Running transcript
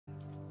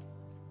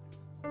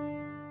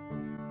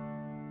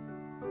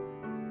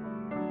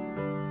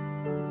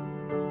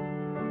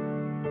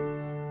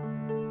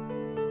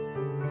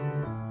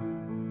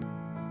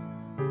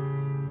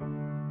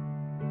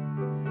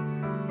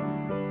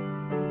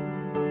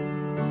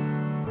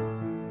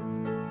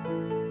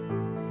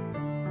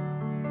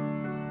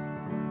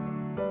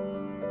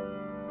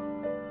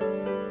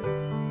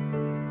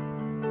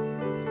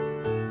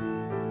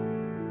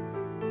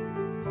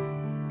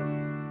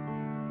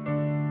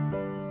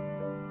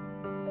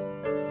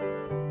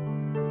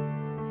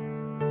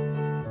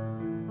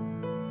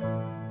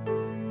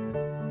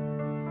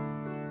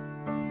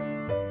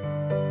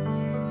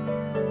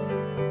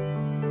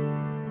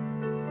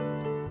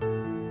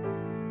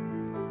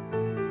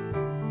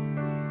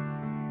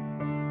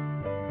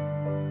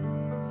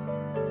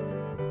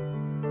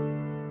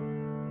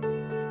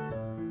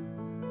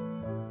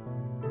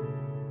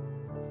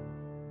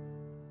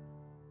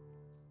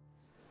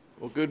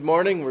Good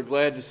morning. We're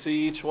glad to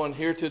see each one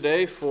here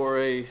today for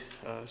a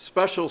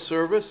special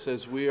service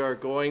as we are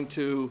going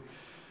to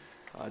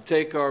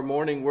take our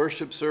morning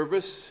worship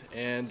service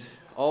and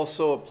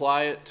also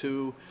apply it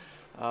to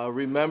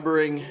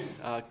remembering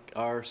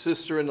our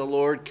sister in the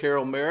Lord,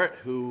 Carol Merritt,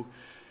 who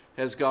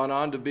has gone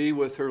on to be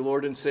with her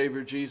Lord and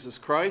Savior Jesus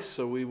Christ.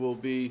 So we will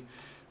be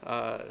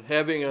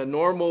having a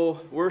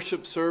normal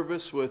worship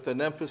service with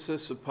an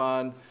emphasis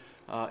upon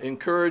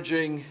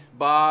encouraging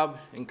Bob,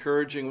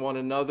 encouraging one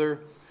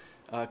another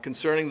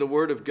concerning the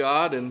Word of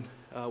God and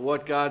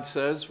what God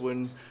says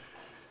when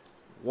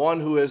one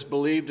who has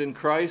believed in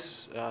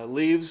Christ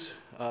leaves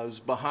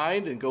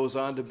behind and goes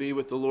on to be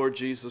with the Lord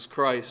Jesus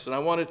Christ. And I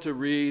wanted to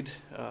read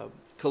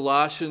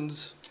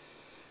Colossians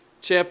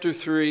chapter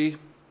 3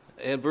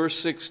 and verse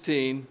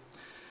 16.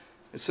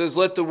 It says,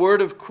 "Let the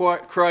word of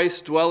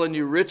Christ dwell in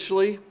you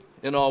richly,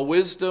 in all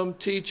wisdom,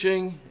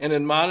 teaching and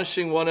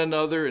admonishing one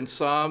another in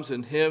psalms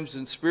and hymns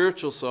and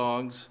spiritual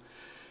songs,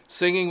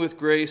 singing with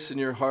grace in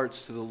your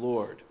hearts to the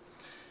Lord."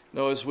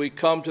 Now, as we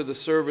come to the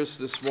service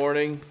this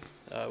morning,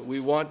 we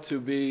want to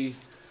be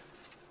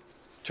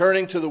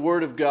turning to the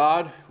Word of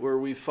God, where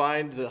we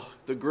find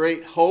the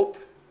great hope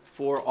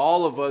for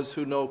all of us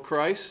who know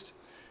Christ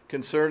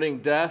concerning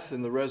death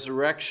and the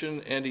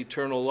resurrection and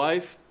eternal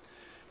life.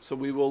 So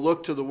we will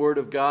look to the Word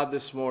of God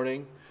this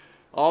morning.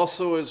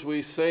 Also, as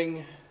we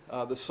sing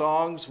the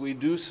songs, we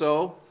do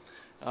so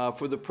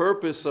for the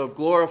purpose of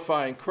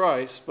glorifying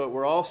Christ, but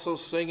we're also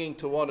singing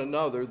to one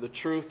another the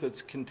truth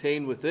that's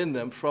contained within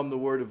them from the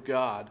Word of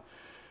God.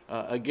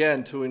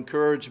 Again, to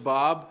encourage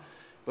Bob,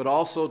 but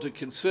also to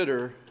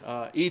consider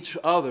each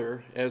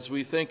other as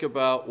we think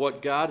about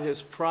what God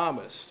has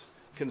promised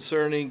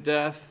concerning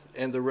death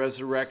and the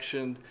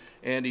resurrection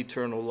and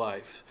eternal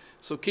life.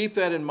 So keep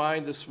that in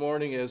mind this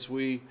morning as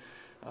we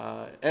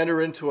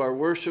enter into our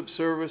worship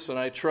service, and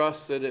I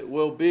trust that it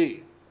will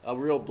be a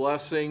real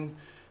blessing,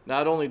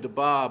 not only to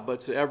Bob,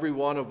 but to every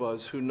one of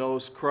us who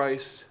knows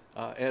Christ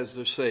as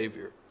their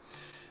Savior.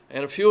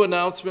 And a few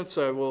announcements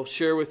I will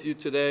share with you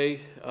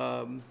today.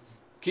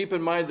 Keep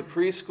in mind the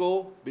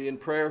preschool, be in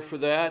prayer for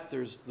that.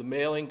 There's the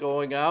mailing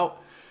going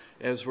out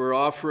as we're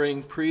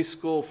offering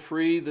preschool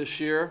free this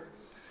year,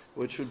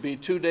 which would be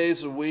 2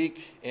 days a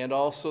week, and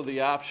also the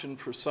option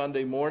for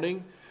Sunday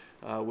morning,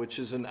 which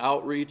is an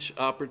outreach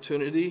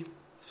opportunity.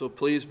 So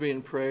please be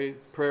in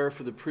prayer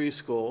for the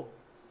preschool.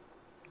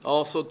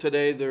 Also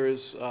today there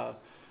is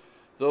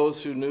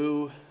those who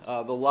knew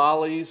the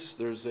Lollies.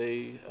 There's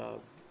a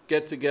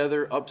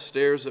get-together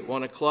upstairs at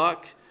 1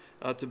 o'clock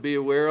to be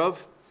aware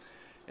of.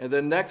 And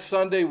then next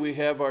Sunday we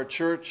have our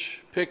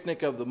church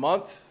picnic of the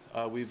month.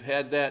 We've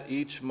had that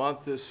each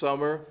month this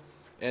summer.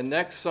 And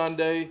next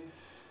Sunday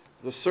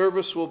the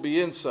service will be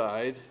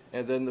inside,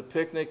 and then the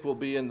picnic will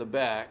be in the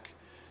back.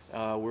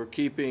 We're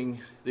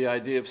keeping the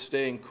idea of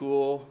staying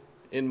cool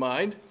in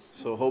mind,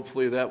 so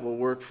hopefully that will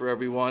work for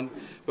everyone.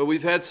 But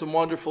we've had some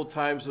wonderful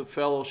times of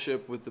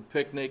fellowship with the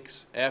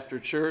picnics after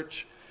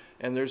church,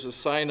 and there's a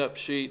sign-up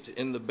sheet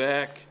in the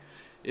back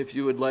if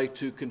you would like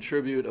to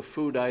contribute a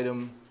food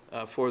item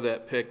for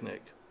that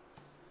picnic.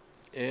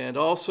 And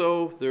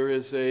also there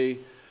is an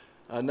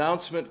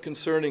announcement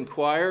concerning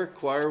choir.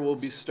 Choir will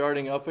be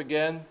starting up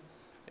again,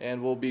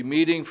 and we'll be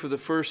meeting for the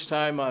first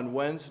time on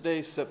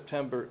Wednesday,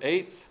 September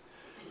 8th.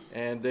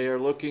 And they are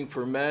looking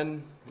for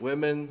men,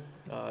 women,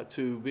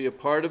 to be a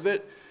part of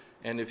it.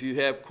 And if you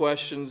have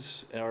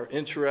questions or are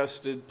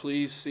interested,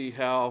 please see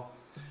Hal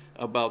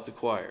about the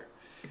choir.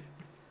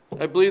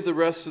 I believe the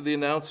rest of the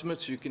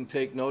announcements you can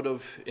take note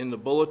of in the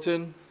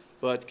bulletin,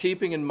 but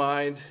keeping in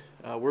mind,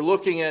 we're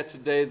looking at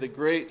today the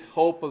great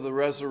hope of the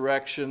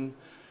resurrection,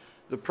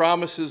 the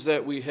promises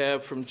that we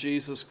have from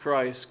Jesus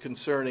Christ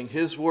concerning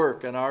his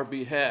work on our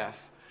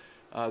behalf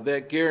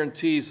that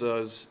guarantees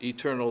us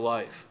eternal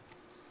life.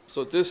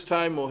 So at this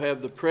time we'll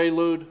have the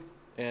prelude,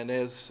 and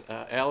as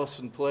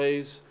Allison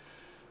plays,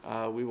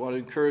 we want to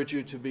encourage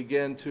you to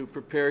begin to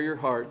prepare your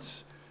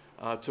hearts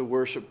to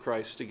worship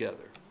Christ together.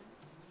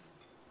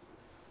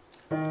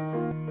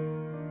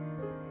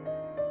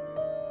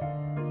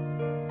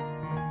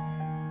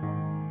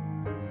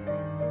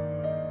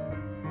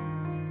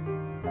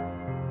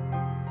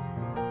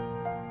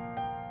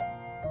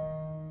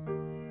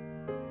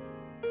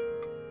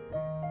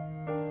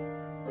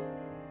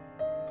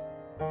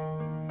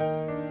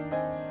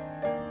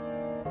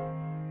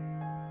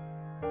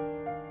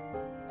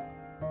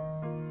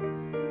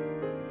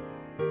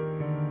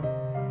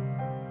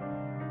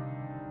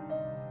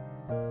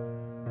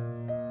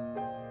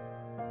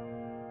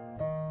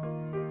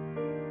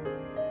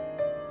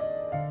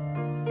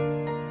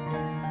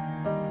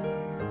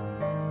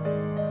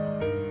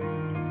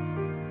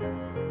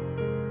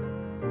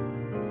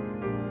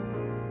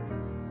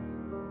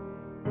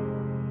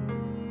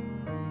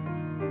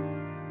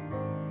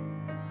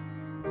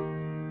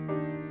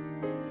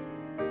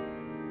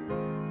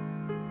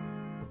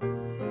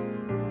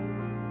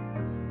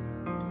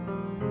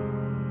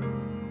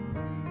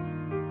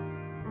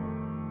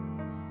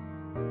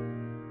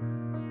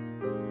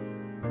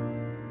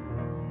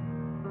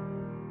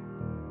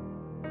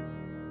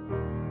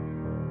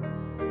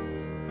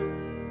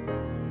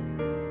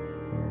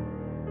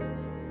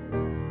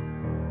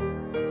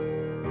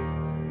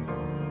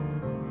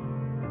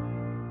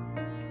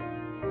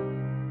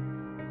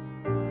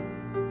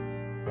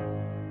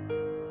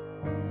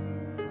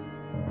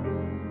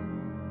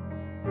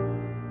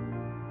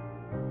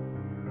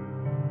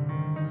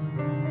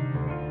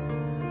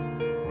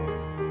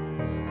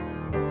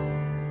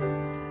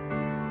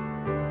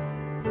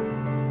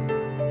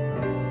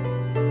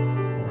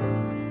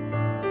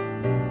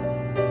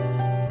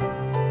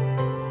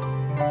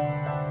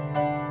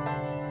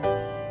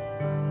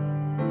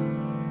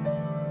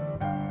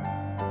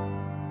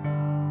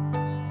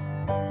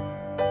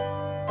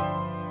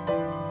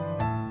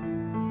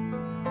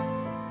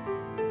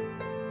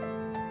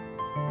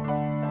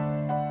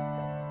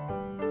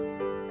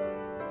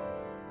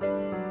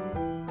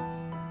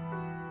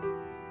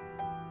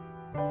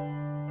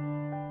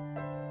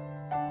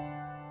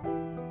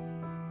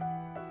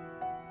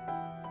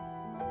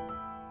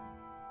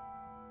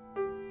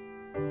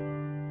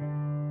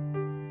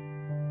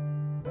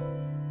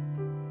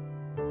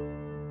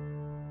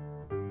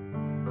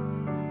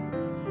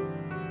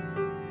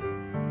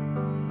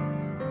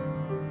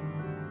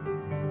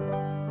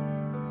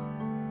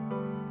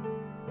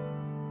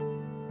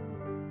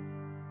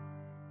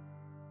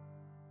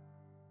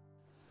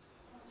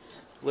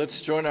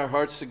 Let's join our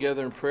hearts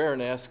together in prayer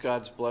and ask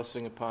God's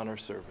blessing upon our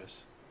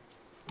service.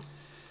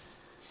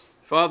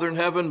 Father in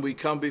heaven, we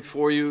come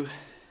before you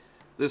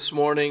this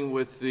morning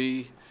with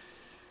the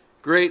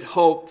great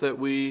hope that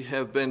we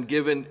have been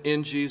given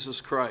in Jesus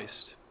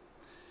Christ.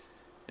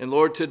 And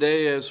Lord,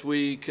 today as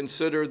we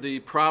consider the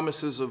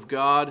promises of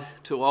God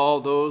to all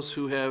those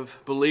who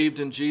have believed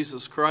in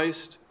Jesus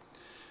Christ,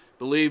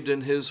 believed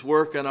in his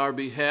work on our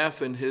behalf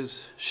and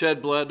his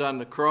shed blood on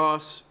the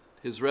cross,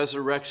 his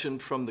resurrection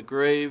from the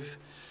grave,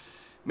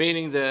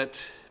 meaning that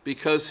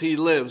because he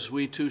lives,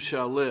 we too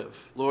shall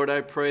live. Lord,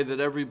 I pray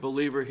that every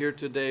believer here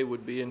today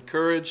would be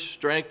encouraged,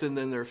 strengthened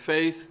in their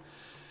faith,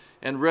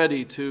 and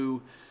ready to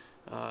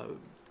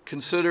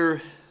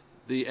consider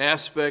the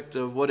aspect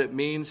of what it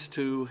means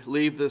to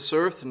leave this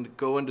earth and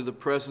go into the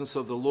presence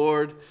of the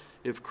Lord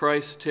if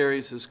Christ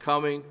tarries his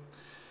coming.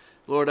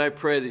 Lord, I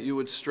pray that you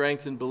would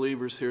strengthen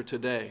believers here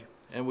today.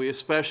 And we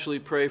especially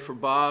pray for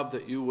Bob,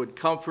 that you would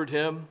comfort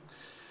him,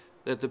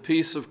 that the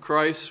peace of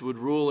Christ would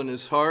rule in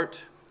his heart,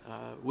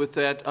 with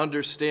that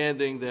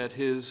understanding that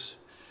his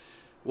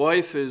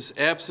wife is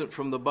absent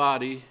from the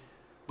body,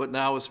 but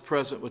now is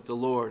present with the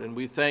Lord. And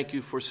we thank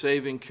you for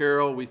saving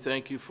Carol. We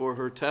thank you for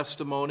her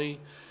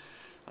testimony,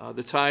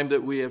 the time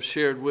that we have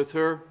shared with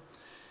her.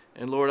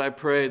 And Lord, I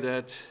pray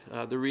that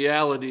the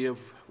reality of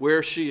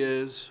where she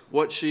is,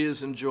 what she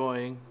is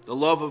enjoying, the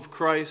love of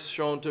Christ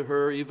shown to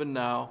her even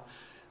now,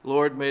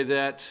 Lord, may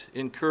that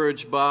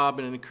encourage Bob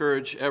and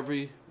encourage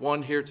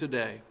everyone here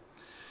today.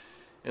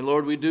 And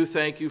Lord, we do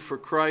thank you for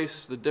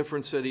Christ, the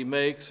difference that he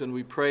makes, and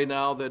we pray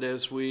now that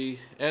as we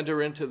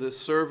enter into this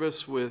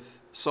service with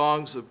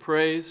songs of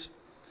praise,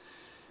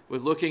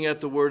 with looking at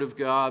the Word of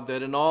God,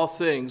 that in all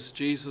things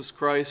Jesus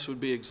Christ would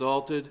be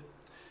exalted,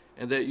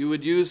 and that you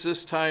would use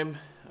this time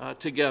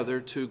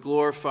together to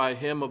glorify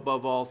him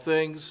above all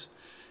things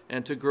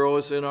and to grow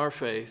us in our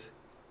faith.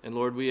 And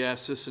Lord, we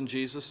ask this in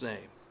Jesus'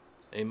 name.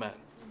 Amen.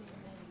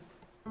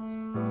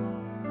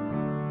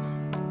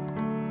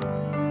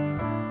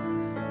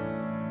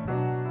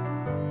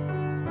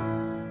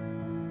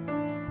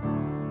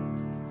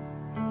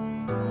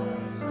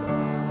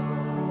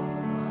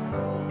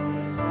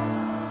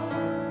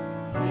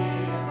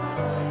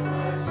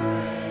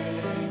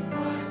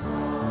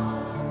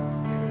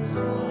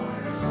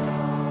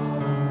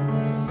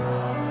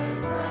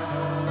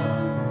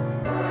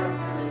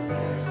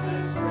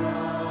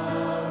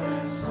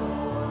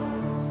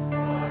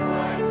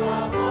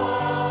 Of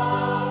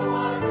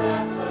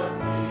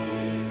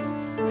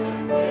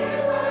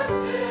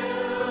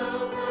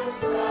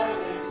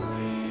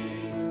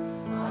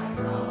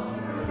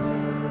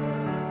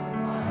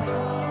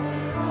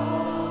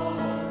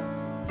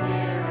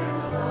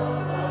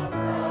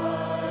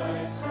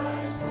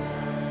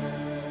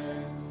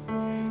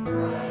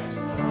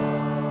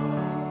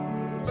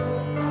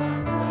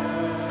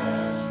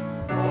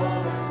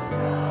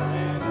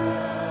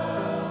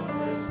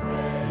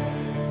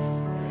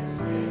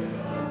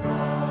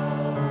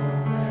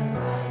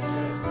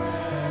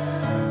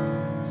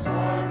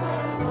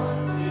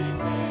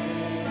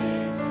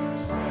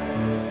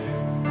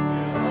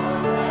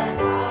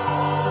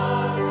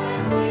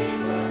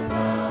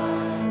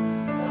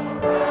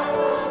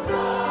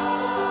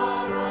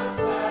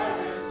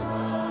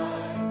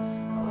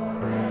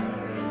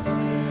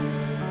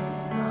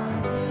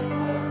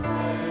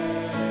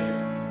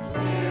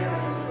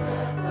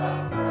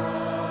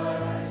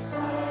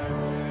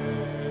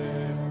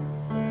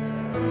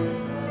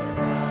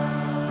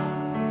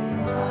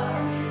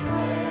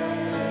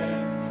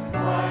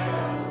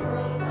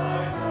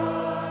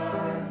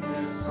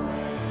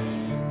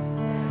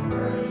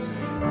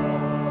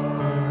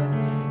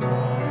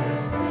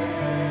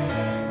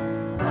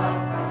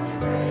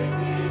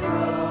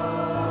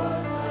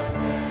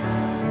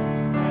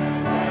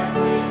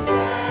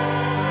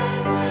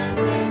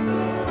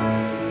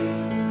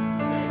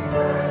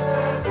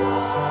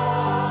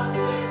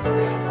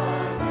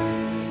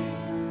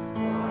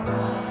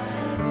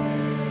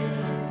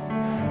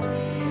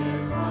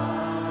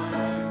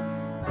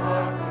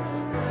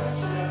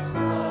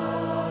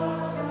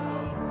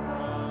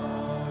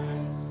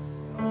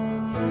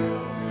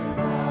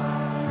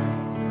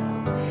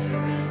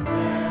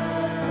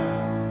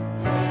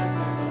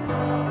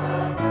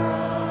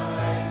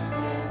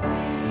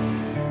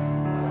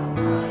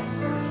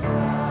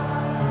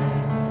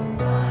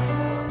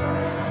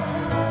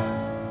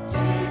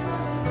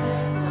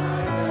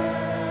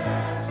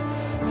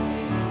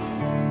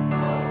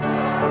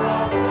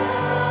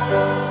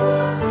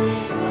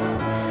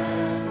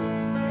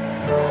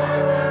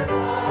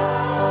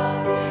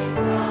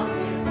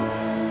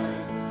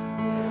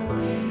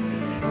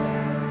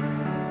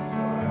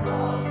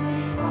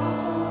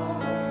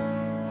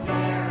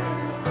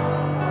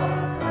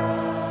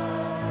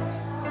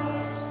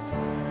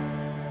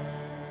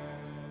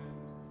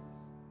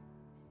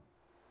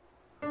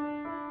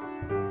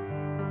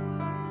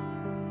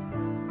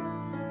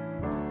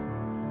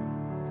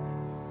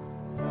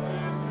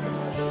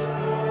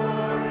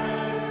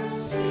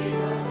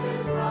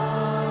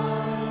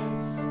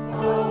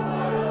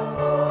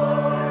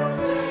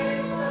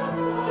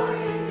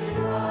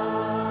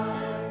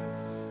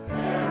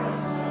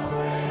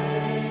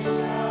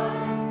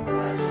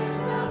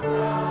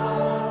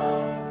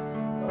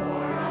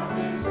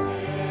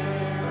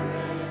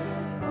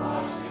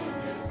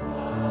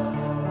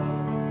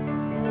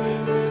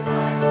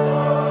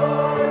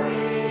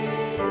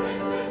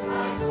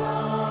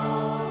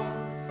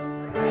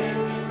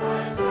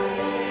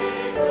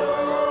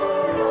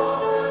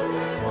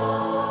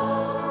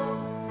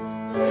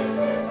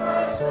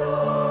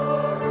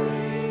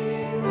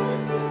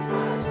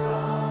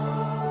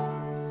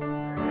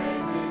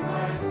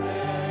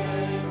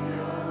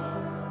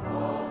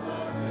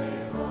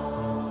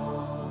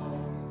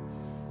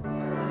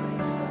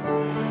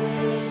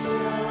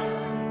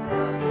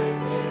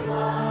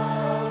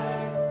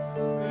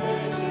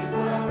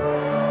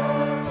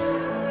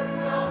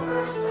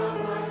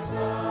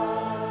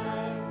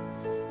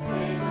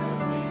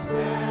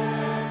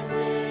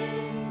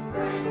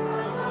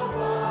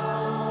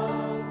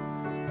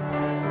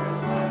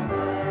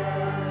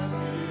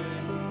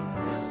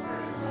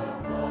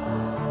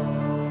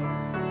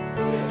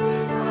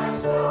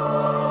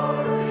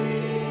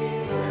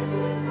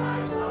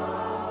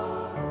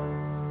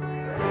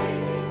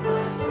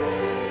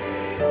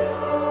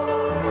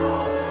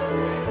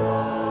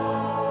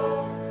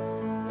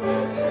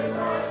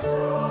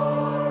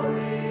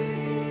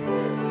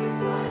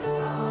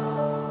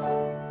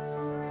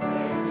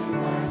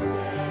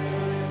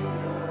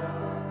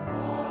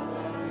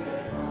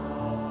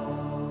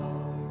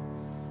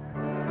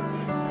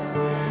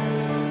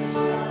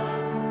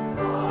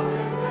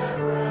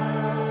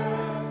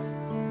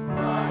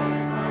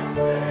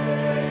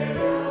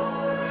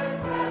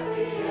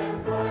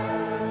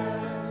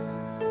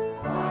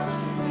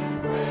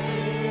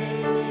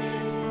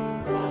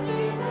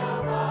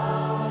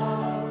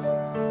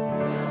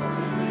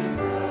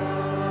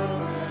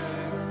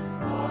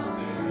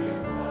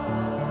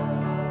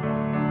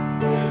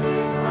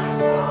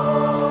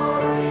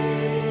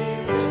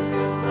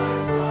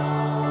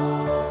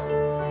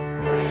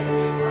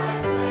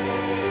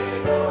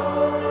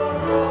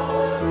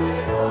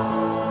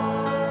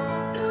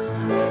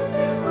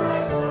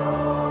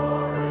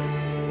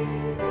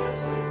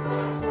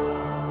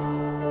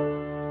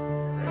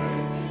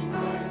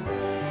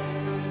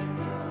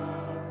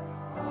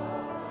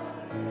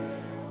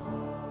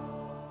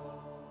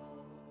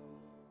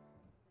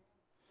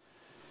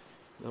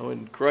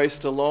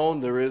Christ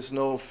alone, there is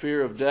no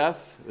fear of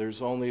death.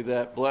 There's only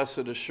that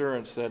blessed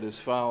assurance that is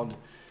found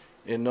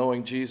in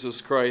knowing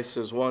Jesus Christ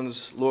as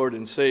one's Lord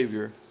and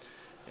Savior.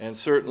 And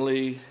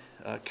certainly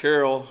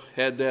Carol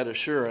had that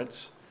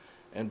assurance,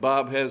 and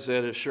Bob has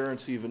that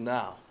assurance even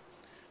now,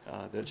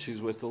 that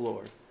she's with the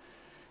Lord.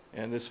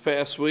 And this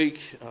past week,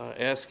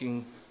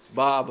 asking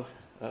Bob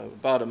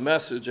about a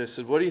message, I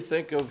said, what do you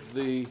think of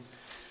the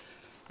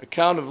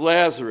account of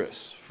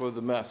Lazarus for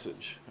the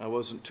message? I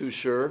wasn't too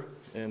sure,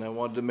 and I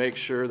wanted to make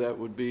sure that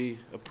would be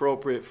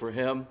appropriate for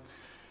him.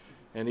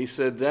 And he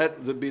said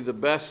that would be the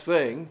best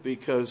thing,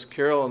 because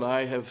Carol and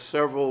I have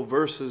several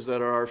verses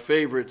that are our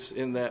favorites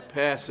in that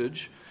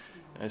passage.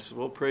 And I said,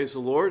 well, praise the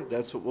Lord,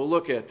 that's what we'll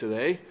look at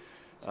today.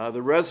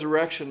 The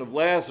resurrection of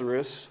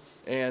Lazarus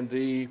and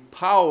the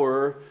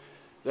power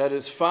that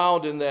is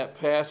found in that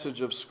passage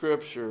of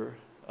Scripture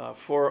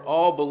for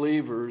all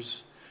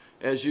believers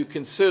as you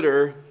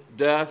consider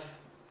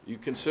death, you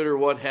consider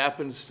what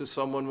happens to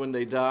someone when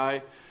they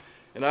die.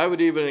 And I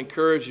would even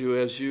encourage you,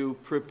 as you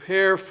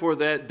prepare for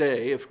that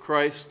day, if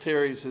Christ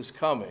tarries his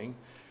coming,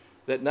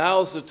 that now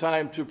is the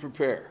time to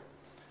prepare.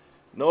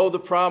 Know the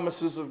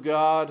promises of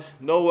God,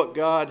 know what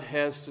God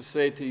has to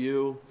say to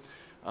you,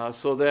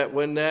 so that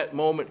when that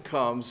moment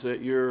comes,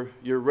 that you're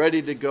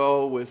ready to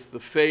go with the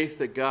faith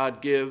that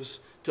God gives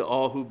to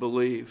all who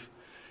believe.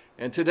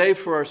 And today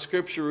for our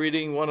scripture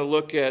reading, we want to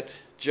look at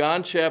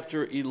John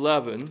chapter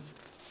 11,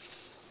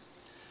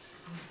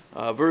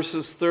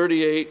 verses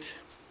 38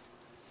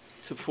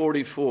 to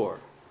 44.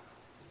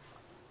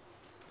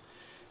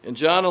 In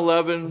John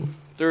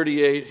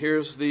 11:38,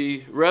 here's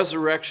the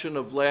resurrection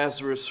of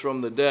Lazarus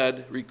from the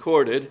dead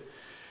recorded. It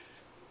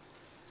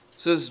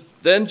says,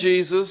 "Then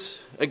Jesus,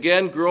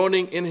 again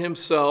groaning in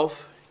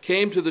himself,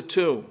 came to the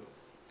tomb.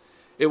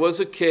 It was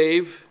a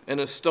cave,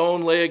 and a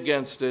stone lay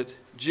against it.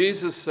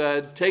 Jesus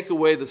said, 'Take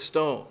away the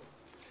stone.'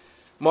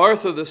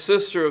 Martha, the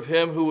sister of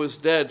him who was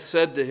dead,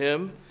 said to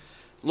him,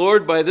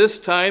 'Lord, by this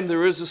time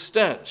there is a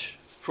stench,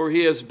 for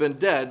he has been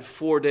dead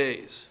 4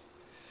 days.'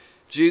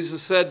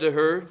 Jesus said to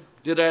her,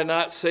 'Did I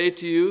not say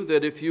to you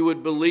that if you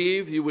would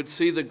believe, you would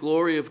see the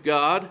glory of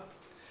God?'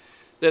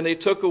 Then they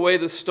took away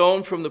the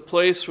stone from the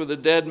place where the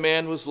dead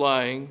man was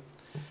lying.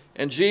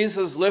 And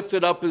Jesus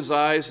lifted up his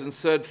eyes and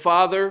said,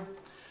 'Father,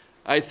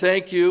 I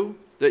thank you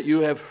that you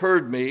have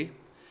heard me,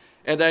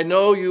 and I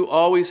know you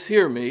always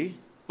hear me,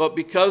 but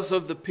because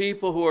of the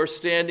people who are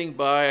standing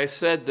by, I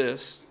said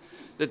this,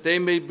 that they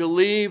may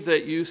believe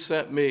that you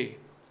sent me.'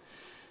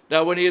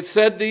 Now when he had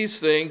said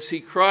these things, he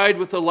cried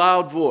with a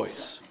loud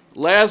voice,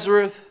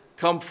 'Lazarus,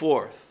 come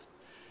forth.'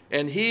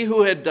 And he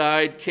who had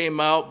died came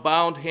out,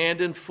 bound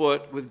hand and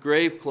foot with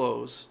grave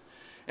clothes,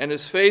 and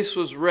his face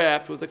was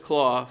wrapped with a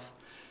cloth.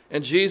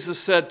 And Jesus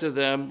said to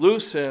them,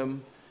 'Loose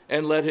him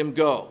and let him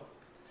go.'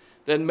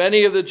 Then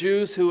many of the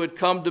Jews who had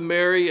come to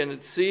Mary and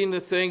had seen the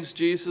things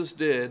Jesus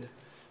did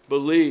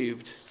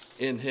believed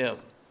in him."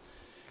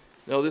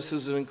 Now this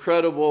is an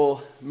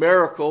incredible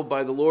miracle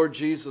by the Lord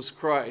Jesus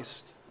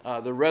Christ,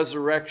 the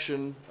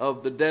resurrection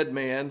of the dead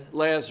man,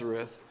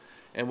 Lazarus.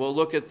 And we'll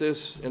look at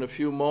this in a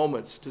few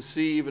moments to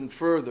see even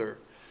further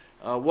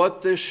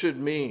what this should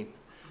mean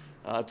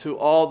to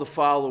all the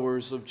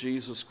followers of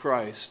Jesus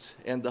Christ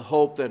and the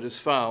hope that is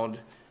found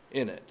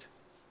in it.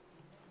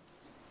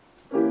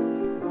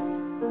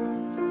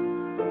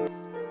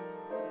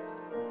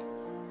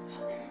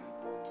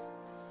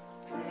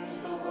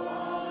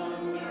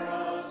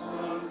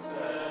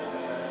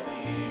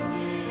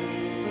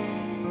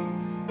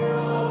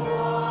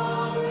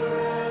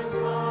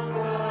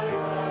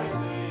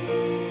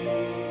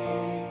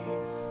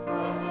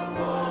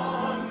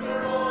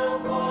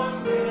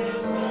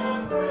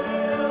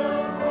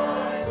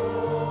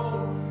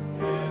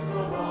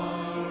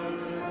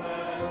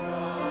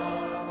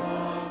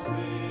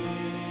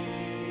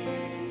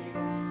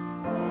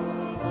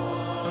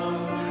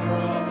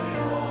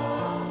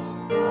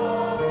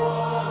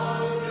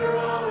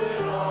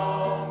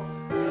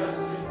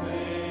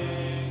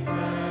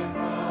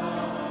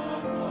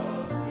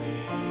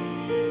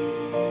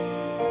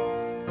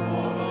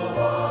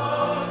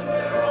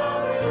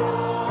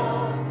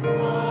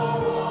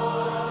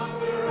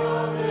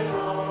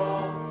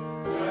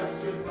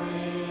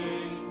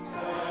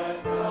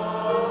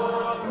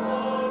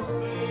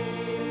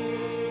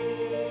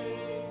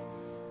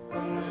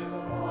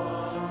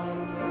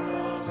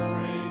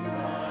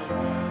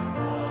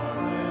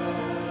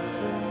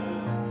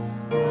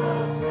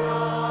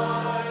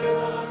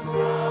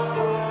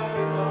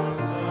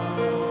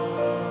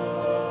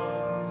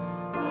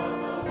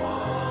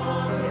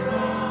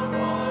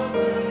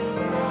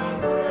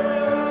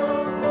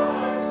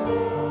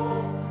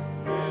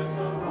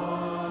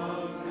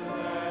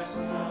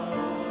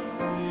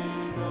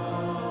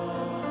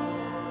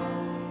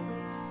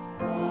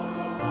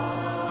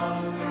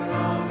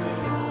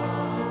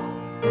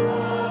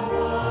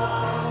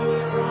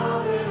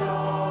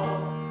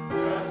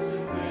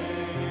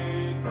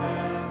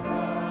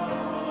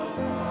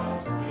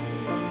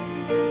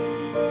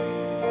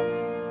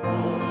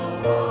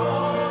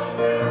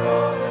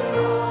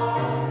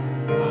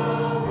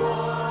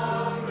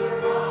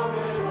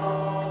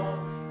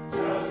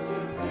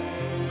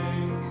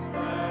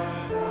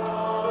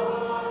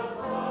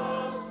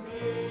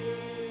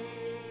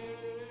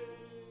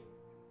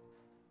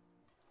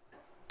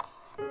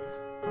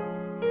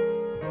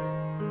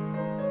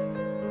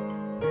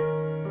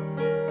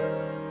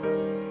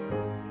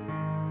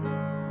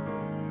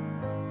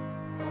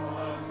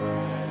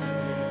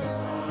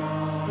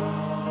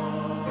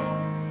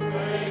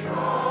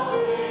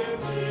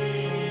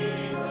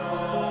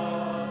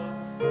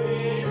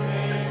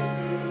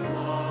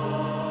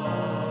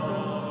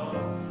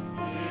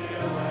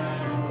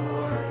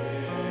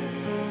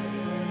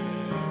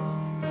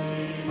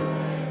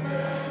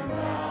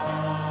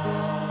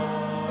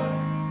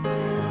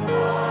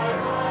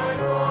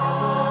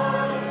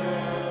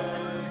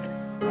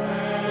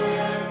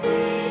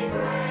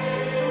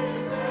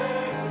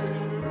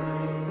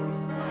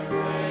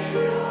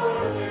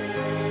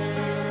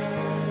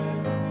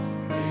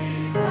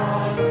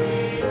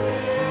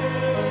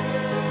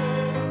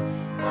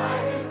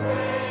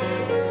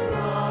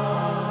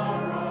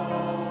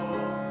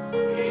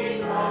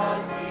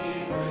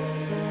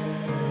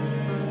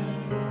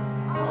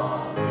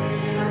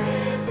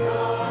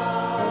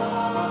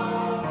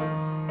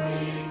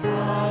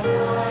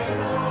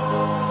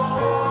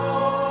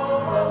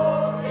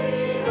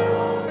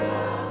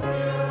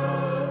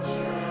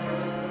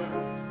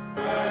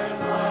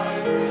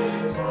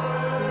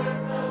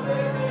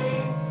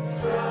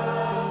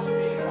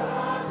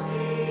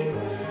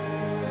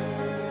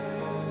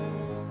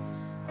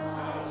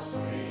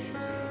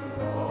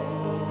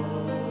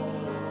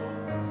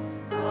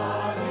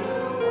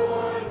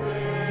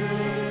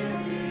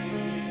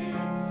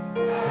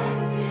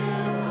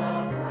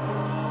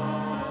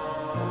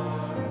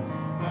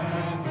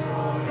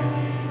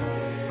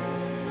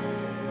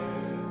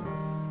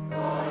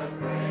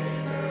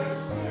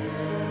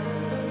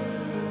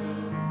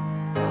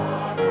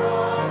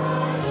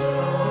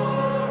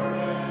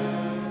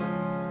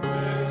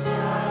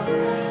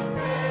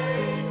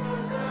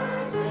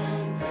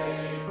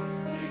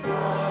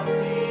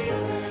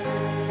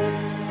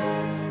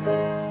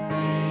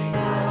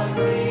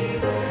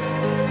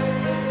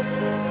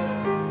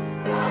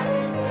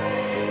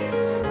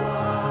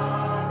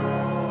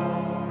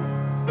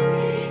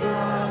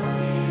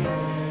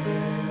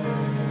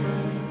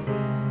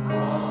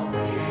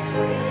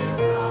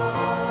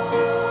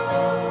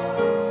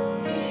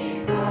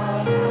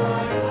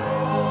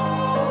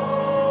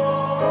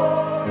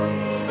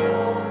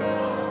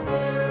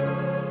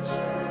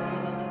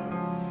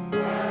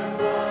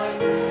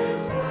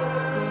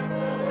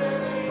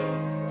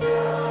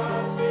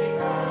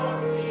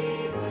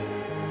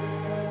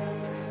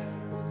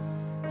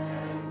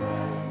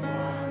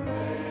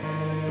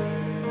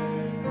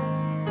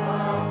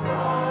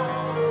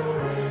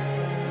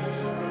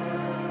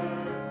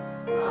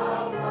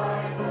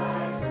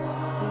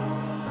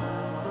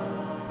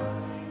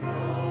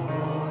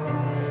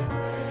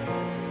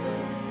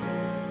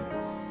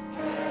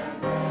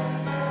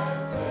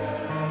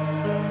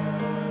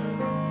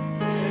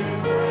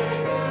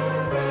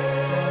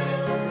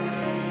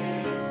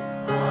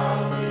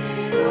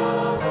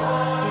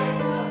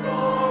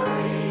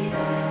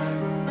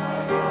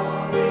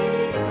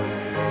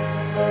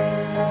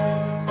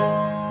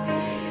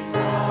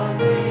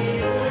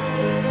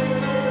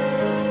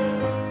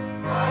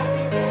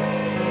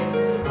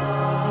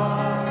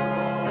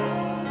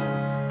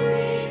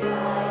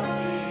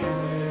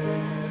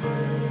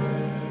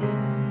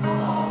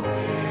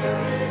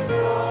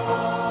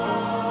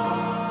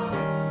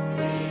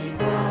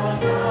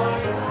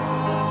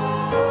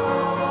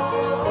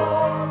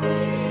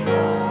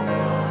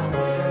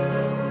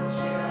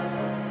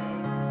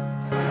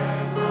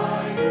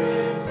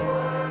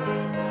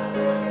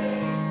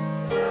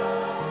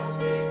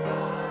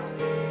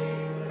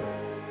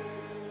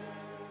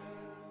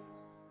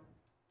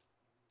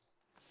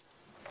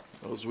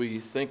 as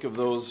we think of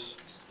those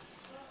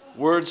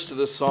words to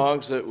the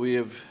songs that we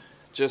have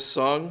just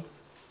sung.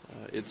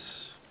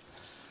 It's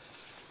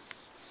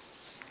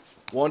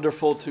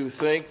wonderful to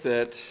think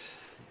that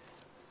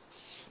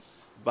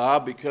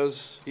Bob,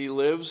 because he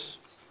lives,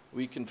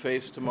 we can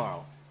face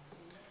tomorrow.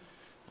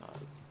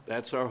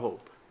 That's our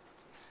hope.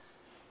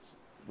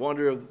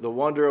 The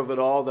wonder of it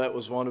all, that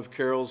was one of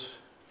Carol's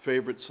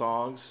favorite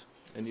songs.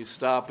 And you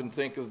stop and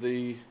think of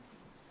the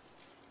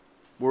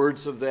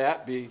words of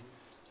that, be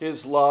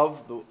his love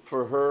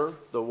for her,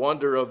 the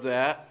wonder of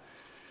that.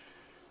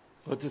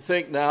 But to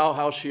think now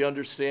how she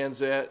understands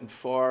that in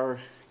far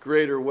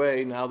greater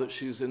way now that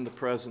she's in the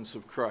presence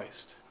of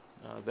Christ.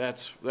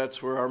 That's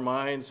where our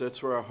minds,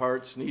 that's where our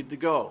hearts need to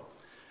go.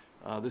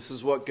 This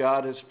is what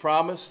God has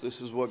promised.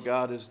 This is what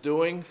God is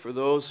doing for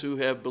those who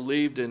have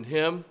believed in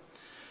him.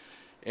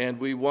 And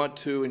we want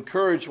to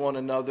encourage one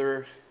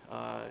another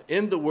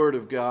in the Word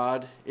of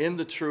God, in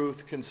the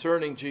truth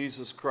concerning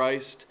Jesus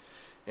Christ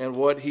and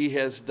what he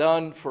has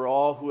done for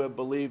all who have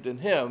believed in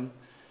him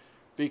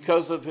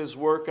because of his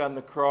work on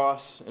the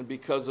cross and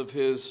because of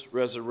his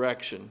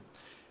resurrection.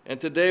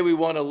 And today we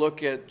want to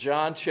look at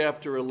John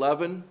chapter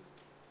 11,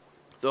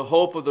 the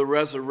hope of the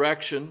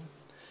resurrection.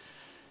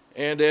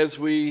 And as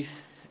we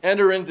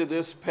enter into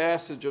this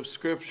passage of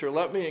Scripture,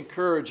 let me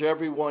encourage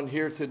everyone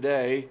here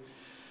today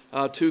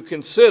to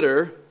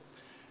consider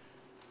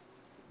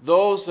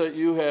those that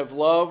you have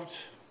loved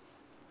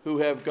who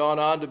have gone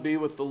on to be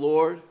with the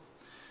Lord,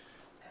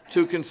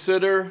 to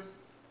consider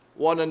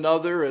one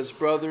another as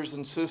brothers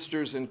and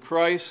sisters in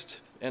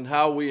Christ and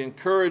how we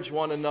encourage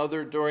one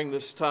another during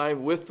this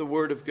time with the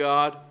Word of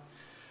God.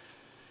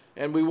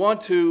 And we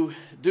want to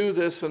do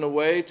this in a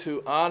way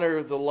to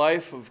honor the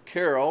life of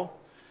Carol,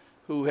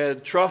 who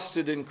had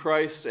trusted in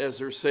Christ as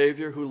her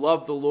Savior, who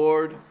loved the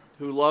Lord,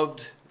 who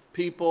loved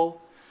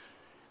people,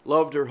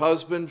 loved her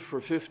husband for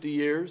 50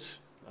 years.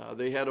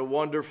 They had a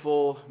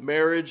wonderful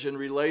marriage and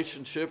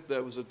relationship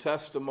that was a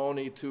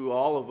testimony to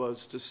all of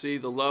us to see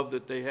the love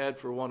that they had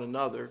for one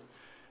another.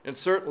 And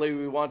certainly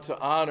we want to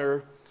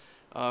honor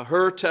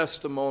her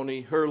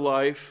testimony, her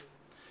life.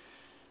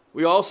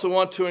 We also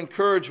want to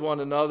encourage one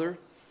another.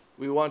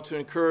 We want to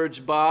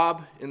encourage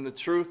Bob in the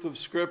truth of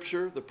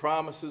Scripture, the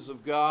promises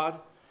of God.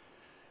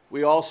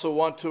 We also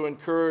want to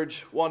encourage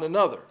one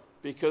another,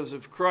 because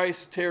if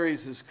Christ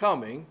tarries his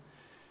coming,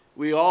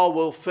 we all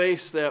will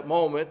face that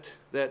moment,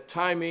 that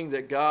timing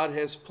that God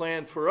has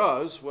planned for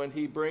us when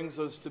he brings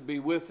us to be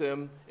with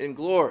him in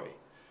glory.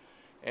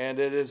 And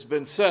it has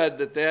been said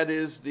that that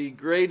is the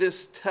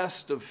greatest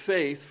test of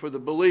faith for the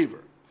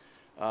believer.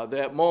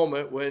 That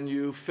moment when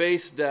you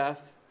face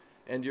death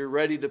and you're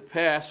ready to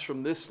pass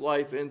from this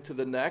life into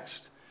the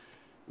next.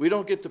 We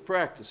don't get to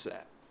practice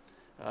that.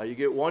 You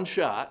get one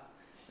shot.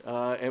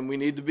 And we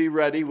need to be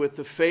ready with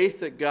the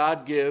faith that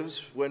God gives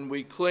when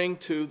we cling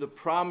to the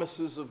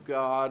promises of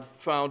God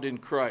found in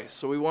Christ.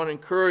 So we want to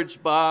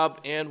encourage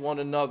Bob and one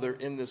another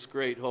in this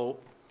great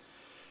hope.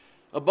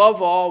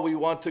 Above all, we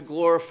want to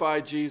glorify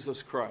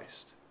Jesus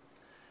Christ.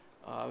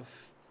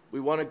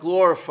 We want to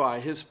glorify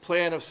his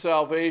plan of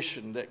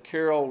salvation that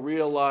Carol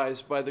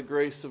realized by the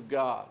grace of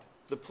God.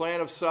 The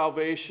plan of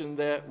salvation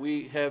that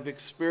we have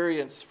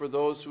experienced for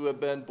those who have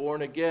been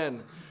born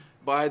again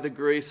by the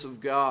grace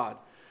of God.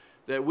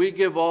 That we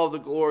give all the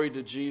glory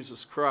to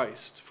Jesus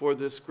Christ for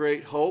this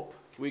great hope.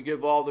 We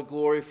give all the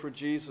glory for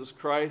Jesus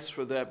Christ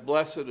for that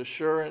blessed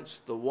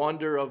assurance, the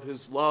wonder of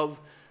his love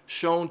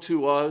shown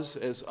to us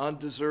as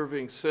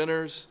undeserving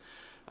sinners.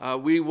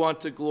 We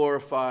want to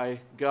glorify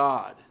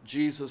God,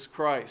 Jesus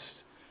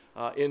Christ,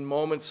 in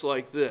moments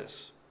like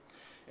this.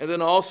 And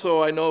then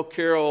also I know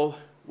Carol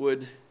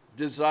would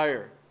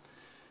desire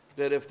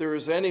that if there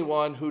is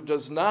anyone who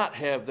does not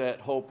have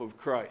that hope of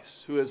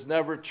Christ, who has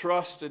never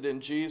trusted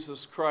in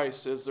Jesus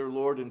Christ as their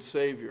Lord and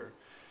Savior,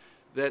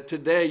 that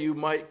today you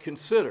might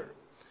consider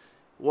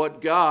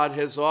what God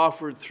has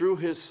offered through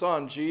his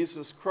Son,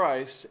 Jesus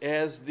Christ,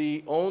 as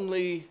the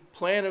only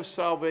plan of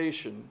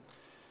salvation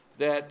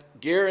that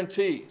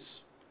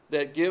guarantees,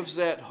 that gives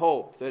that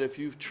hope, that if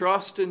you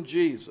trust in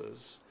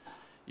Jesus,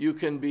 you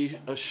can be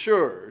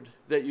assured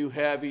that you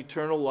have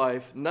eternal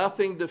life,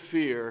 nothing to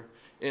fear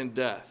in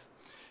death.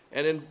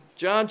 And in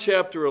John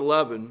chapter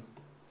 11,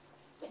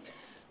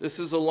 this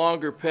is a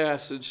longer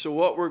passage, so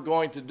what we're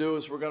going to do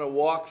is we're going to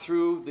walk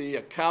through the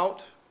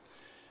account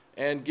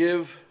and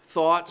give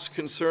thoughts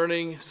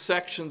concerning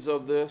sections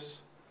of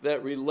this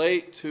that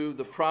relate to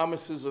the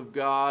promises of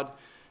God,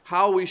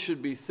 how we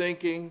should be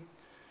thinking,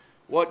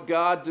 what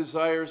God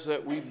desires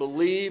that we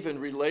believe in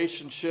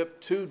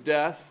relationship to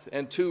death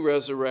and to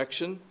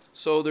resurrection.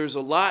 So there's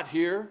a lot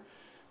here.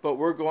 But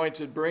we're going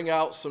to bring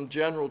out some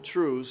general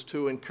truths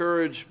to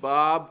encourage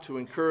Bob, to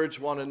encourage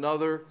one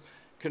another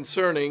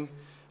concerning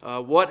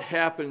what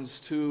happens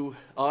to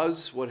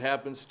us, what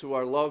happens to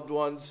our loved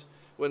ones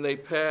when they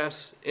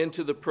pass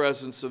into the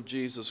presence of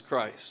Jesus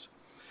Christ.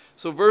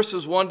 So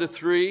verses 1 to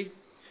 3,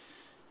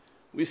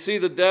 we see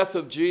the death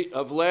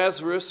of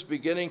Lazarus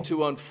beginning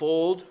to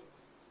unfold. It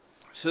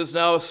says,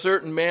 now a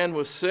certain man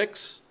was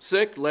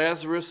sick,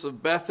 Lazarus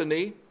of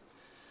Bethany,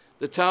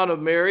 the town of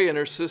Mary and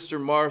her sister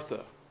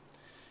Martha.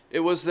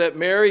 It was that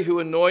Mary who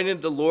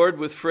anointed the Lord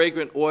with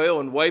fragrant oil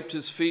and wiped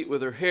his feet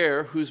with her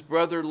hair, whose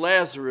brother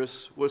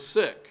Lazarus was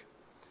sick.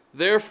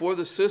 Therefore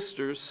the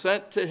sisters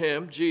sent to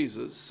him,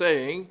 Jesus,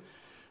 saying,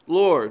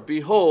 Lord,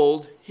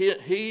 behold,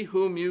 he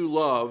whom you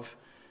love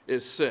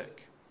is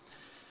sick.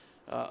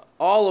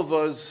 All of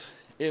us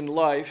in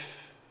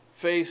life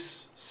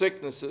face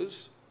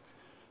sicknesses.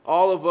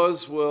 All of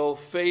us will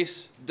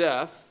face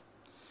death.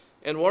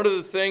 And one of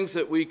the things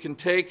that we can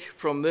take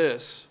from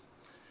this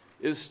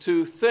is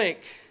to think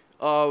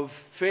of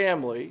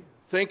family,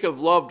 think of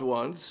loved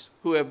ones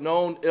who have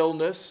known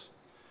illness,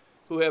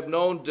 who have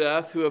known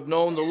death, who have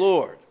known the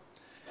Lord.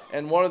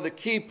 And one of the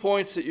key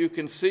points that you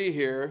can see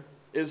here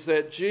is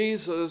that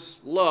Jesus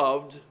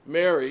loved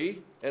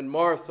Mary and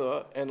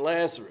Martha and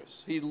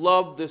Lazarus. He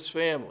loved this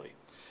family.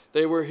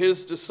 They were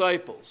his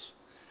disciples.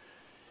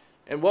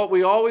 And what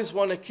we always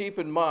want to keep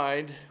in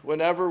mind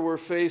whenever we're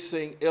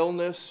facing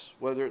illness,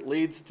 whether it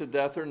leads to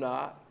death or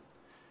not,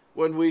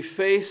 when we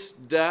face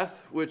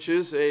death, which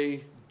is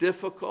a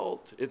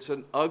difficult, it's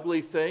an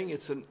ugly thing,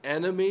 it's an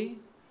enemy.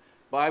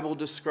 Bible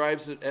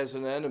describes it as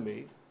an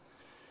enemy.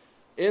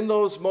 In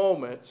those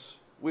moments,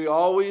 we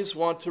always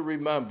want to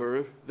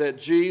remember that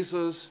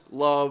Jesus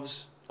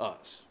loves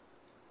us.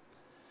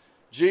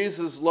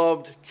 Jesus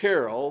loved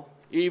Carol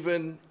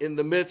even in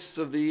the midst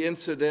of the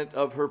incident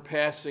of her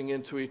passing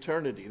into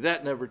eternity.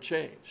 That never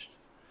changed.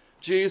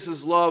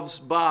 Jesus loves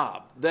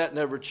Bob. That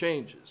never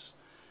changes.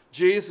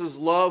 Jesus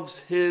loves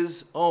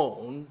his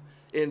own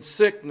in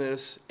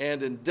sickness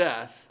and in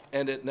death,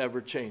 and it never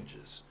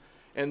changes.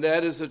 And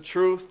that is a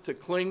truth to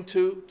cling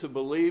to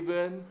believe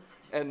in,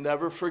 and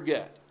never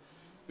forget.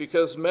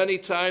 Because many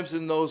times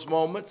in those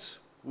moments,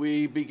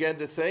 we begin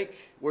to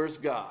think, where's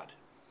God?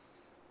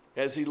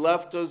 Has he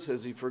left us?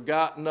 Has he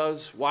forgotten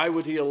us? Why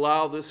would he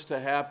allow this to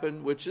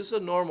happen? Which is a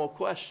normal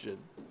question.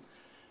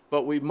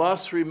 But we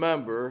must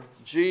remember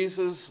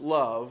Jesus'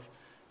 love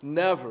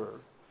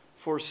never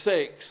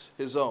forsakes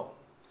his own.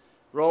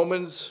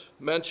 Romans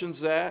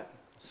mentions that.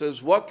 It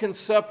says, what can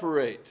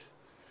separate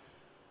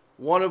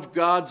one of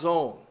God's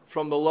own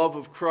from the love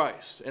of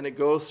Christ? And it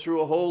goes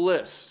through a whole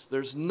list.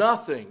 There's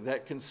nothing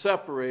that can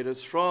separate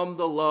us from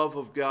the love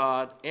of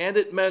God. And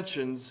it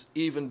mentions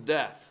even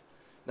death.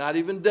 Not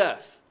even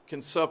death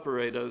can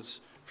separate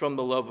us from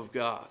the love of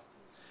God.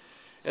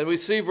 And we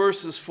see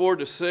verses 4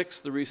 to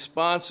 6, the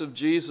response of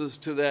Jesus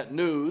to that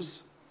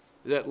news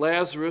that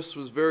Lazarus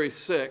was very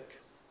sick.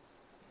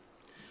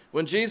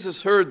 When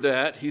Jesus heard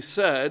that, he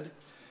said,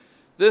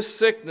 this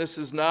sickness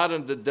is not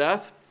unto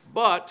death,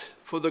 but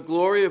for the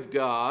glory of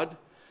God,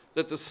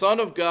 that the Son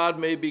of God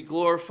may be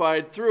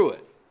glorified through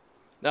it.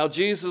 Now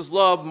Jesus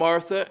loved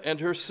Martha and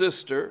her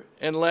sister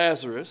and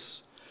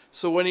Lazarus.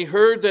 So when he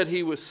heard that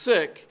he was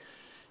sick,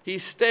 he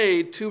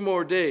stayed 2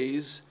 more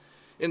days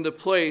in the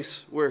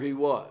place where he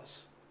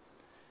was.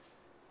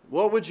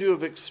 What would you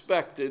have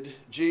expected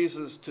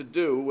Jesus to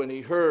do when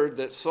he heard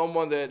that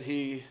someone that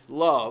he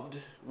loved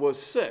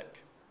was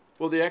sick?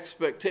 Well, the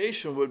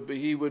expectation would be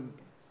he would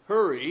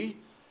hurry,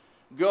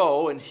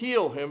 go, and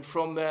heal him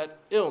from that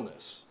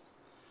illness.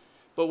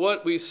 But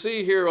what we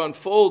see here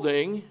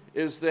unfolding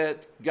is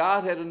that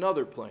God had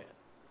another plan.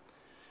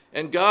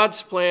 And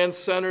God's plan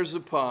centers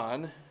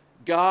upon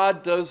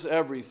God does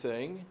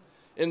everything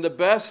in the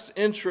best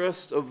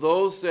interest of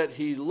those that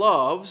he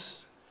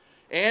loves,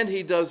 and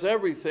he does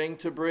everything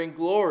to bring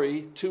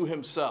glory to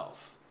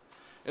himself.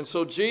 And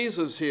so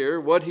Jesus here,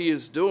 what he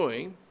is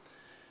doing,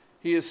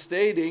 he is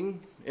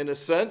stating, in a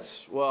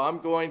sense, well, I'm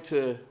going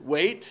to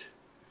wait,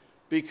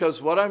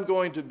 because what I'm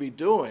going to be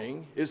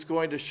doing is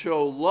going to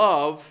show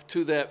love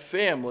to that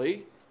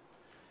family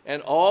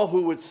and all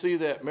who would see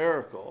that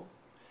miracle,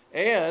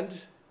 and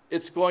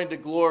it's going to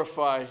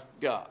glorify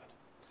God.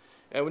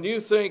 And when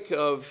you think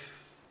of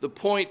the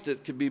point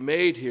that could be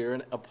made here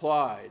and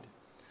applied,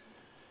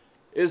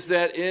 is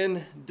that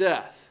in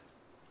death,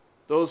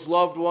 those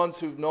loved ones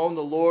who've known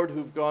the Lord,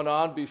 who've gone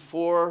on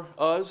before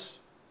us,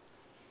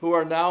 who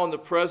are now in the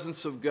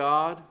presence of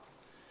God,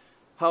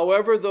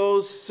 however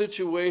those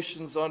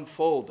situations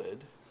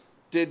unfolded,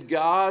 did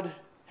God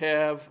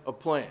have a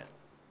plan?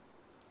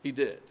 He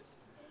did.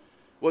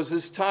 Was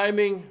his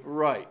timing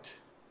right?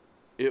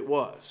 It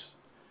was.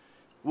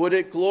 Would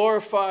it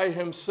glorify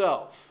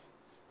himself?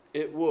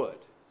 It would.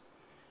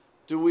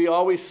 Do we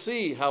always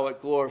see how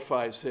it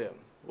glorifies him?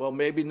 Well,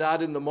 maybe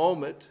not in the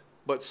moment,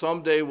 but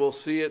someday we'll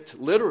see it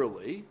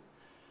literally.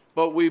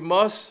 But we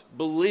must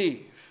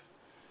believe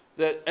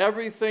that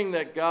everything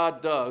that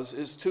God does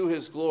is to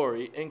his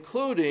glory,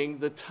 including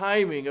the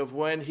timing of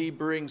when he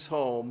brings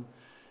home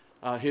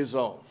his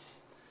own.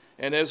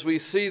 And as we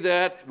see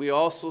that, we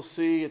also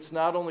see it's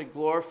not only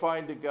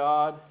glorifying to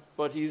God,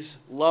 but he's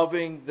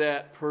loving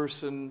that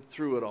person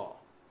through it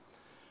all.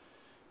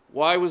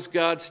 Why was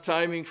God's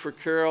timing for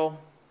Carol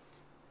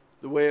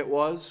the way it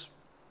was?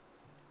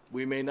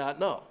 We may not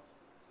know,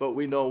 but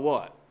we know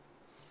what?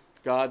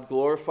 God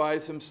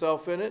glorifies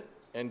himself in it,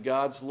 and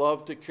God's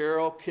love to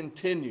Carol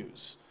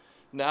continues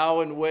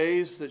now in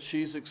ways that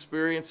she's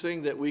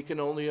experiencing that we can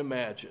only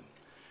imagine.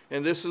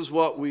 And this is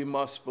what we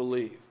must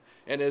believe.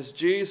 And as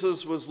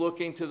Jesus was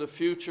looking to the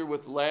future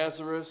with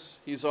Lazarus,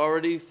 he's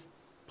already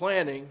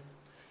planning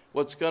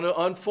what's going to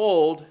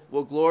unfold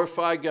will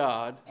glorify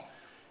God,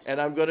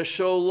 and I'm going to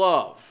show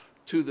love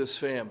to this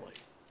family.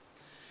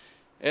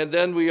 And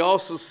then we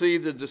also see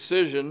the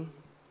decision,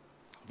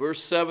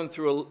 verse 7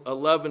 through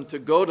 11, to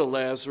go to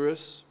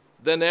Lazarus.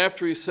 Then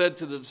after he said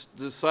to the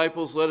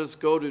disciples, "Let us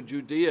go to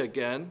Judea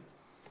again,"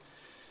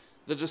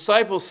 the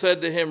disciples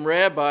said to him,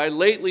 "Rabbi,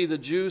 lately the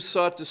Jews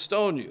sought to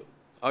stone you.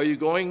 Are you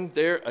going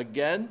there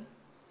again?"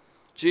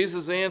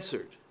 Jesus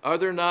answered, "Are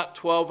there not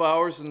 12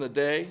 hours in the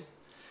day?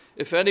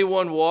 If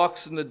anyone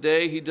walks in the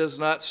day, he does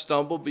not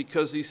stumble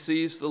because he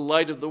sees the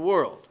light of the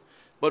world.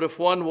 But if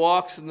one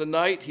walks in the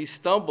night, he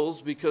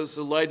stumbles because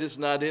the light is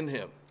not in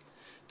him."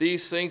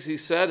 These things he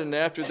said, and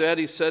after that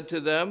he said to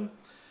them,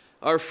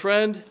 "Our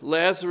friend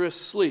Lazarus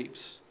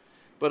sleeps,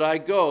 but I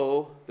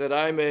go that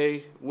I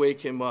may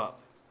wake him up."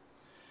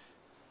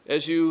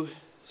 As you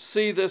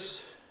see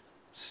this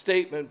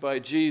statement by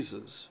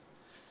Jesus,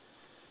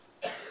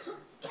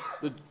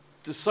 the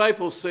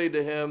disciples say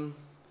to him,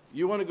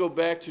 "You want to go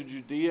back to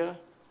Judea?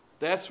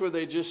 That's where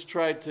they just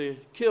tried to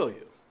kill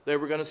you. They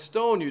were going to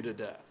stone you to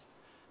death.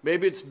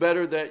 Maybe it's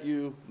better that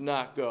you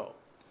not go."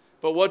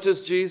 But what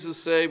does Jesus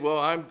say? "Well,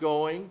 I'm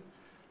going.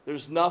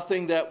 There's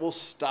nothing that will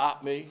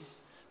stop me.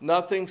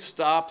 Nothing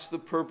stops the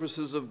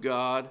purposes of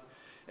God."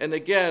 And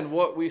again,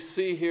 what we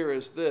see here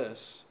is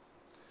this: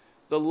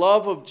 the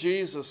love of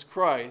Jesus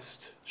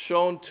Christ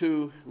shown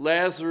to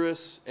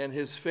Lazarus and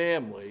his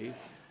family,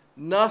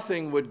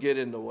 nothing would get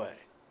in the way.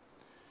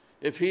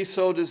 If he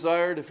so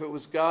desired, if it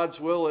was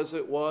God's will as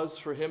it was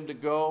for him to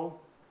go,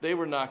 they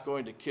were not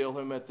going to kill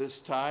him at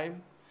this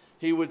time.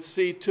 He would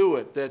see to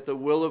it that the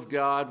will of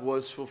God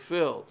was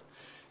fulfilled.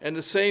 And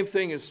the same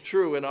thing is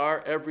true in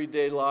our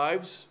everyday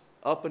lives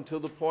up until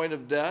the point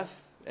of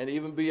death and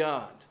even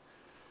beyond.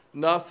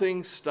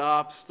 Nothing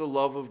stops the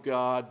love of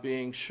God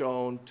being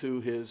shown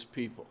to his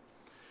people.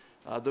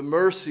 The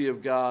mercy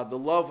of God, the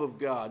love of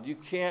God, you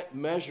can't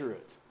measure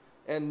it.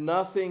 And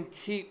nothing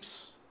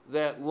keeps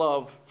that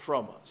love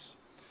from us.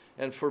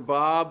 And for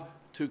Bob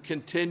to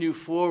continue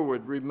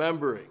forward,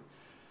 remembering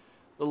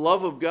the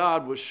love of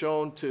God was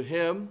shown to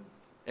him,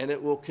 and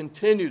it will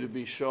continue to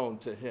be shown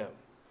to him.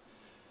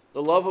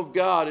 The love of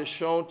God is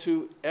shown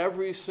to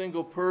every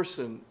single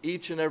person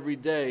each and every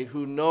day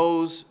who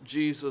knows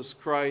Jesus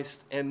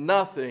Christ, and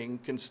nothing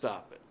can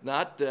stop it.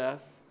 Not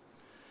death,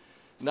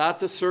 not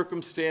the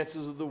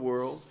circumstances of the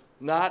world,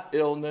 not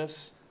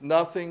illness.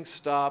 Nothing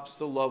stops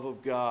the love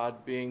of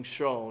God being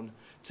shown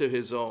to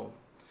his own.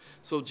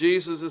 So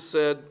Jesus has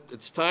said,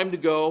 it's time to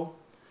go.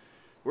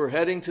 We're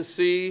heading to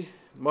see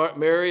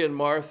Mary and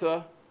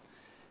Martha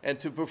and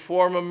to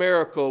perform a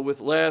miracle with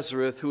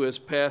Lazarus, who has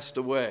passed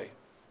away.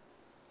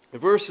 In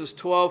verses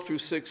 12 through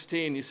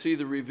 16, you see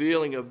the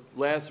revealing of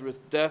Lazarus'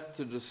 death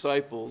to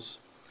disciples.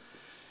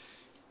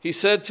 He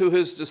said to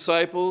his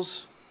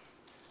disciples,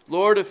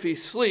 "Lord, if he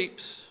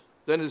sleeps,"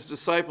 then his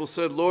disciples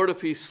said, "Lord,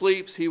 if he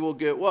sleeps, he will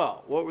get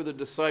well." What were the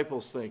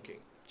disciples thinking?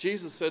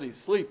 Jesus said he's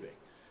sleeping.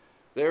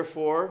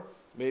 Therefore,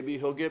 maybe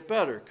he'll get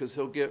better because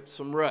he'll get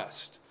some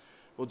rest.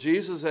 Well,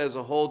 Jesus has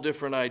a whole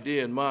different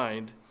idea in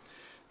mind.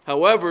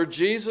 However,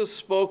 Jesus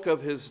spoke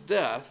of his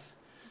death,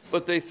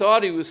 but they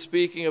thought he was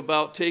speaking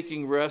about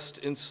taking rest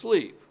in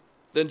sleep.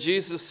 Then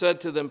Jesus said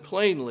to them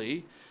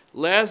plainly,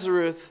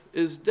 "Lazarus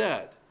is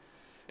dead.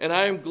 And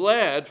I am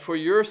glad for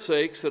your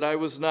sakes that I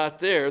was not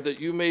there,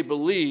 that you may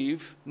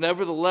believe.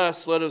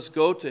 Nevertheless, let us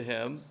go to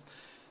him."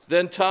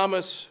 Then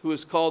Thomas, who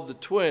is called the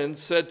twin,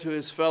 said to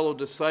his fellow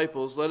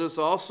disciples, "Let us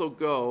also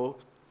go,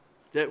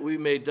 that we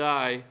may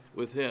die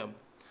with him."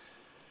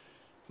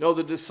 No,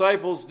 the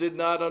disciples did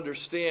not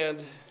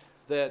understand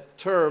that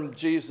term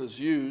Jesus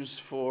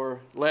used for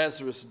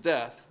Lazarus'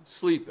 death,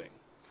 sleeping.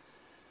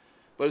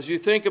 But as you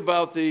think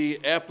about the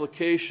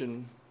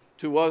application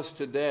to us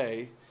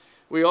today,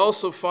 we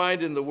also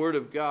find in the Word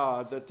of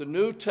God that the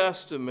New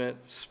Testament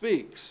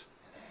speaks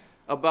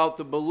about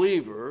the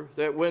believer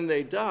that when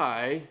they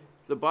die,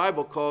 the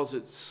Bible calls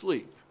it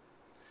sleep.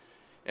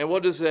 And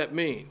what does that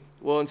mean?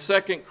 Well, in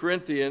 2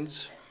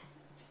 Corinthians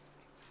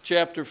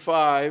chapter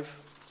 5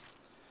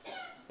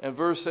 and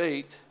verse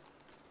 8,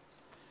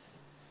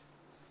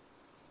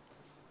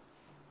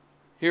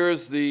 here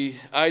is the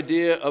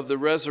idea of the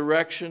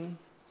resurrection,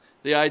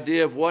 the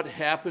idea of what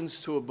happens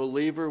to a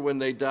believer when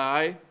they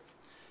die.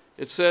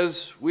 It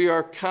says, "We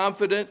are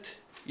confident,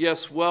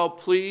 yes, well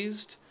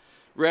pleased,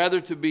 rather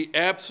to be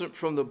absent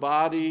from the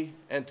body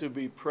and to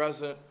be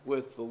present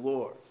with the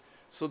Lord."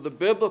 So the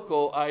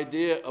biblical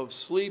idea of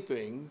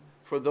sleeping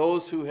for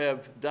those who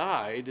have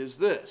died is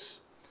this: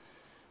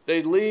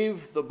 they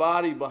leave the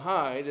body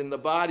behind and the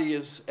body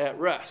is at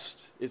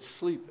rest, it's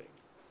sleeping.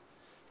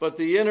 But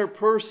the inner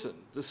person,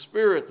 the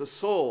spirit, the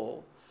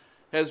soul,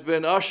 has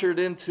been ushered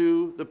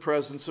into the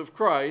presence of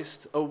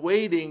Christ,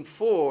 awaiting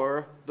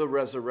for the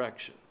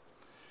resurrection.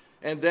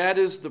 And that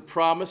is the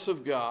promise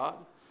of God.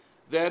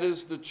 That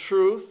is the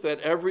truth that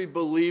every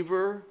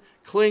believer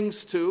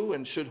clings to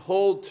and should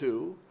hold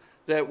to,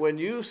 that when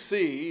you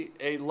see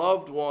a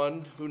loved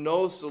one who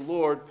knows the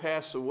Lord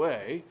pass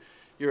away,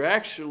 you're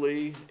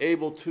actually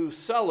able to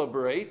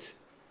celebrate.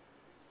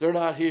 They're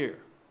not here.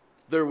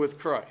 They're with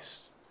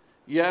Christ.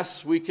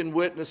 Yes, we can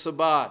witness a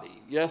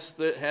body. Yes,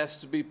 that has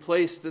to be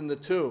placed in the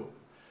tomb.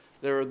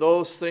 There are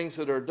those things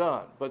that are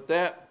done, but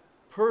that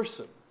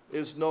person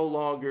is no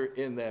longer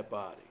in that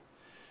body.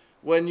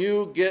 When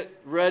you get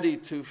ready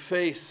to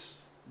face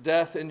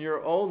death in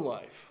your own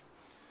life,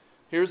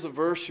 here's a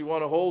verse you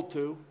want to hold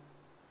to,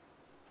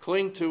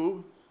 cling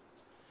to.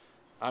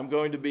 I'm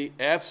going to be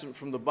absent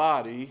from the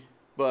body,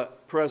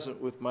 but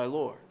present with my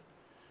Lord.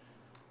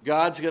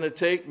 God's going to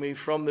take me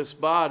from this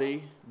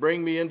body,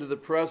 bring me into the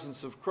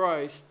presence of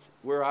Christ,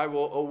 where I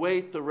will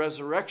await the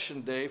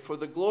resurrection day for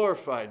the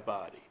glorified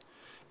body.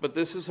 But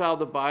this is how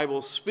the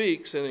Bible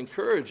speaks and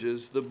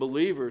encourages the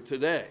believer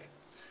today,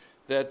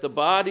 that the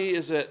body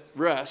is at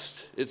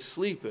rest, it's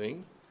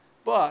sleeping,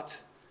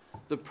 but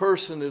the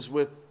person is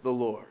with the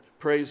Lord.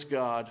 Praise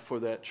God for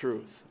that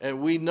truth.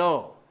 And we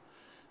know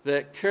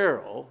that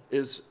Carol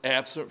is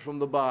absent from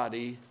the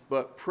body,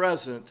 but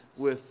present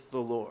with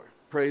the Lord.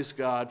 Praise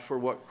God for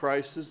what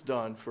Christ has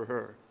done for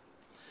her.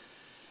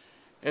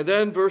 And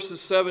then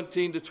verses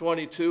 17 to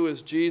 22,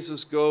 as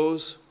Jesus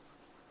goes,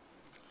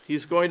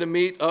 he's going to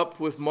meet up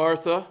with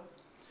Martha,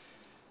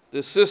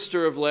 the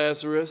sister of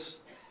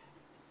Lazarus.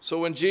 So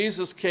when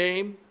Jesus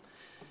came,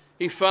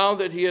 he found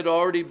that he had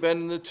already been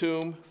in the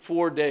tomb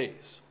 4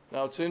 days.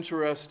 Now it's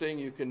interesting,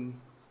 you can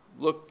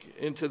look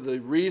into the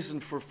reason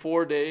for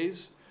 4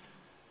 days.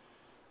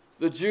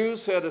 The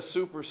Jews had a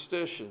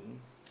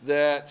superstition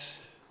that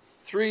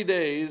 3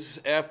 days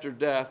after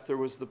death, there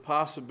was the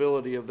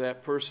possibility of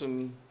that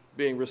person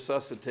being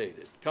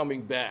resuscitated,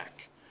 coming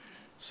back.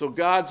 So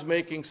God's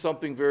making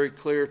something very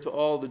clear to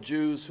all the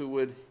Jews who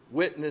would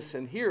witness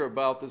and hear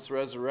about this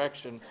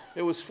resurrection.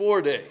 It was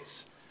 4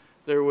 days.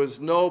 There was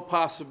no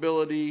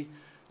possibility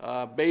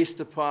based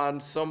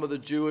upon some of the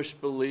Jewish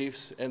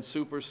beliefs and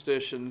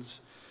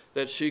superstitions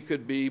that he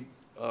could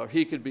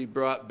be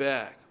brought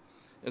back.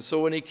 And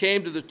so when he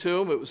came to the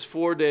tomb, it was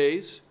 4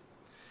 days.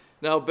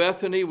 Now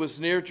Bethany was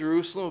near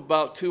Jerusalem,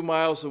 about 2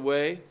 miles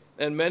away,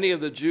 and many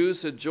of the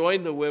Jews had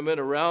joined the women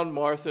around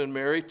Martha and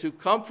Mary to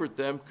comfort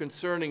them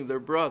concerning their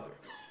brother.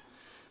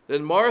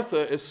 Then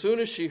Martha, as soon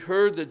as she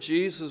heard that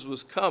Jesus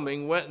was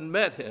coming, went and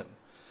met him.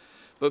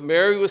 But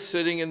Mary was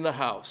sitting in the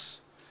house.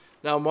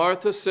 Now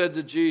Martha said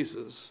to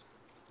Jesus,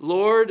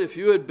 "Lord, if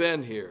you had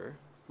been here,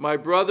 my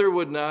brother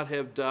would not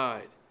have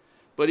died.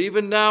 But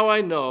even now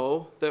I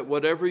know that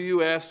whatever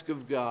you ask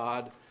of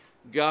God,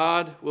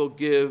 God will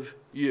give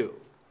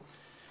you."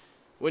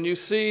 When you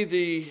see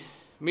the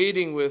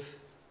meeting with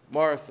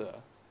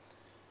Martha,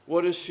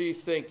 what is she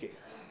thinking?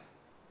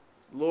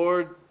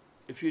 Lord,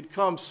 if you'd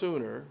come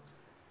sooner,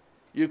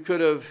 you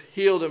could have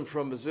healed him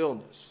from his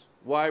illness.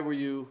 Why were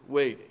you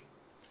waiting?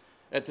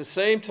 At the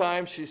same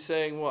time, she's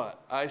saying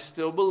what? I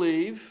still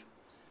believe.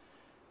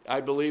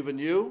 I believe in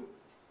you.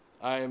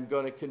 I am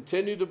going to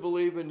continue to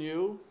believe in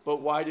you,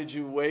 but why did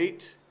you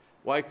wait?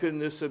 Why couldn't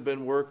this have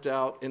been worked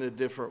out in a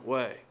different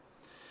way?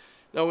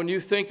 Now, when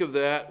you think of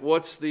that,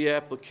 what's the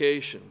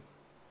application?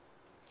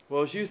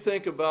 Well, as you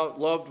think about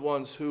loved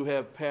ones who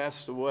have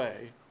passed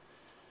away,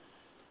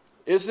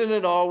 isn't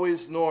it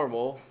always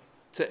normal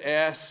to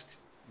ask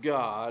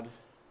God,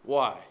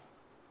 why?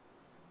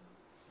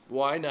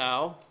 Why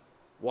now?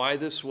 Why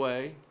this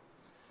way?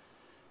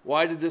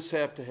 Why did this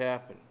have to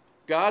happen?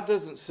 God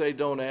doesn't say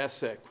don't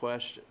ask that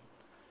question.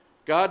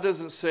 God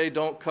doesn't say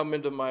don't come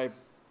into my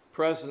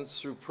presence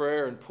through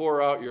prayer and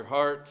pour out your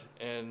heart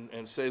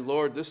and say,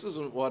 Lord, this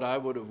isn't what I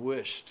would have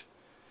wished.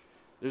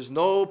 There's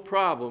no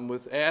problem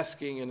with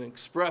asking and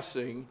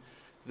expressing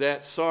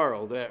that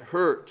sorrow, that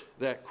hurt,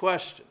 that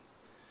question.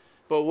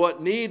 But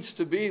what needs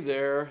to be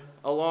there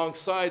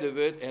alongside of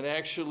it and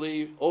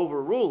actually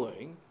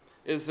overruling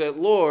is that,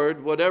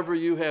 Lord, whatever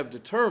you have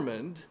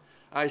determined,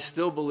 I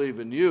still believe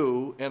in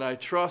you and I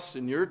trust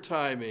in your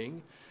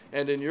timing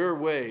and in your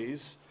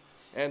ways.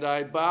 And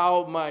I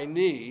bow my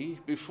knee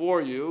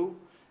before you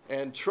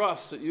and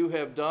trust that you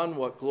have done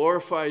what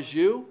glorifies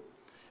you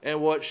and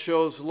what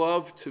shows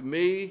love to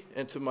me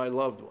and to my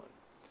loved one.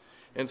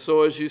 And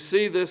so as you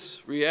see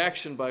this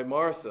reaction by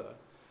Martha,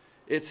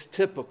 it's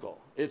typical,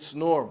 it's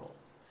normal.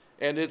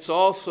 And it's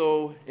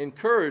also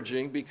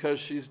encouraging because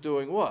she's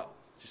doing what?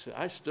 She said,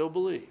 I still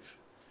believe.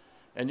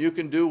 And you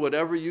can do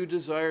whatever you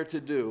desire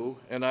to do,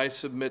 and I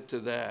submit to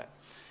that.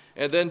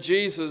 And then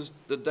Jesus,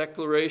 the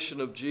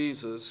declaration of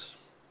Jesus,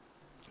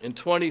 in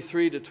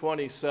 23 to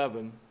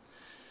 27,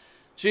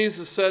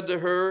 Jesus said to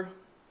her,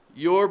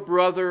 your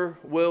brother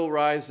will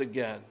rise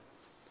again.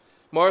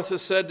 Martha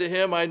said to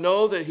him, I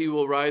know that he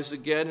will rise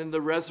again in the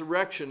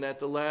resurrection at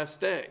the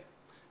last day,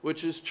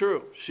 which is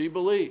true. She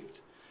believed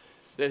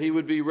that he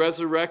would be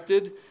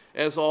resurrected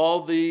as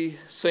all the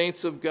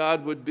saints of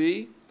God would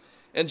be.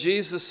 And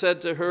Jesus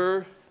said to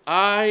her,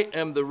 I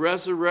am the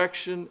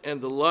resurrection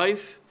and the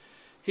life.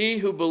 He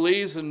who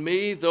believes in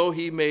me, though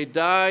he may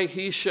die,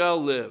 he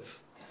shall live.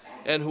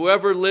 And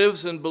whoever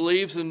lives and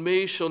believes in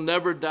me shall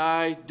never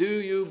die. Do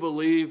you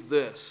believe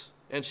this?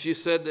 And she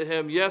said to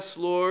him, "Yes,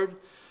 Lord,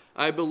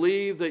 I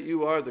believe that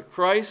you are the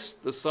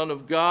Christ, the Son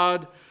of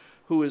God,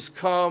 who is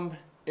come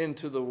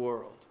into the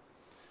world."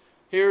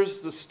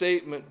 Here's the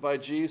statement by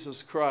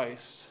Jesus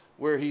Christ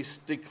where he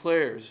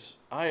declares,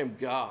 "I am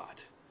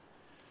God.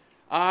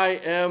 I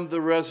am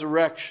the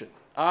resurrection.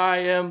 I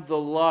am the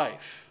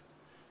life.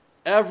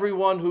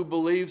 Everyone who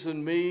believes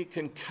in me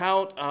can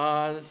count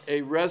on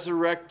a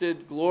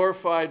resurrected,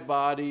 glorified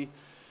body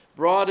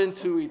brought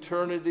into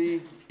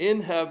eternity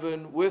in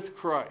heaven with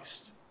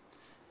Christ."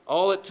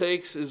 All it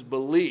takes is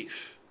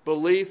belief.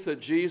 Belief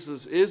that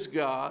Jesus is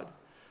God.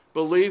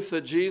 Belief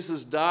that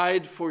Jesus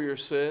died for your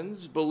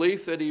sins.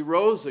 Belief that he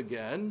rose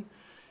again.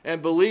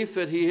 And belief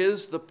that he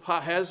has the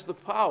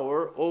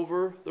power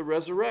over the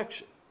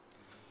resurrection.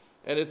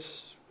 And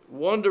it's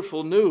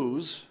wonderful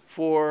news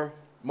for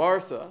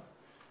Martha,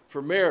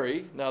 for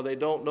Mary. Now they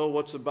don't know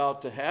what's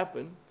about to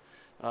happen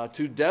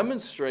to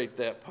demonstrate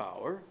that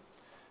power.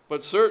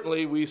 But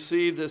certainly we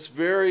see this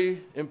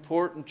very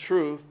important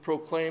truth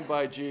proclaimed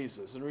by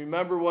Jesus. And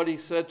remember what he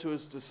said to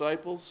his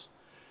disciples?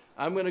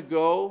 "I'm going to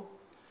go,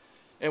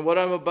 and what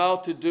I'm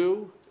about to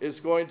do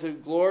is going to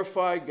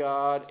glorify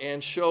God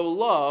and show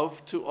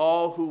love to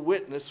all who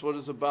witness what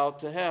is about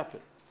to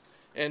happen."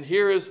 And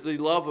here is the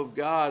love of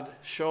God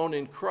shown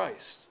in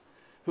Christ,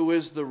 who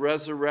is the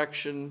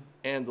resurrection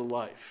and the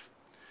life.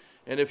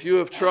 And if you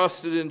have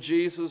trusted in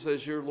Jesus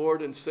as your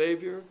Lord and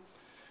Savior,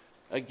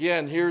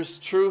 again, here's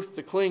truth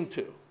to cling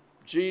to.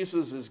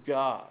 Jesus is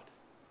God.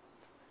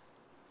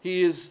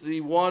 He is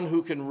the one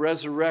who can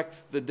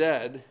resurrect the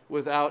dead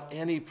without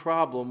any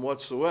problem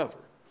whatsoever.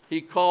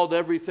 He called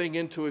everything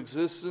into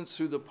existence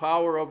through the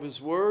power of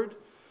his word,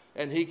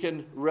 and he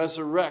can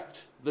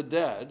resurrect the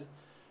dead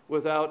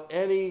without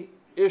any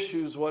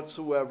issues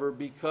whatsoever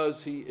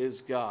because he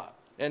is God.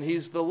 And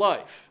he's the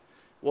life.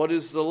 What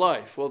is the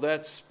life? Well,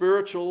 that's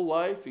spiritual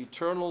life,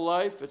 eternal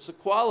life. It's a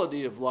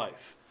quality of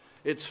life.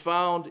 It's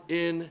found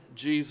in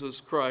Jesus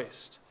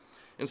Christ.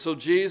 And so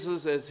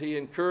Jesus, as he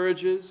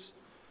encourages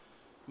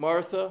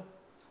Martha,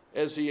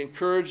 as he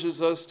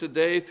encourages us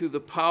today through the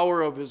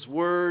power of his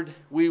word,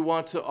 we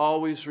want to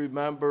always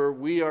remember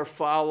we are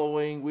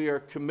following, we are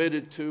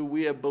committed to,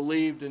 we have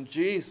believed in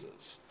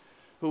Jesus,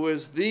 who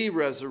is the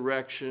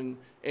resurrection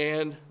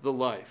and the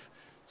life.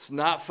 It's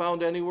not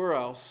found anywhere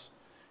else.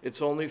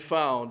 It's only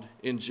found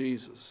in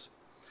Jesus.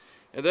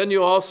 And then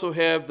you also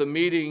have the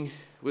meeting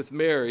with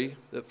Mary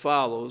that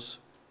follows.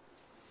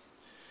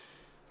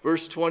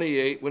 Verse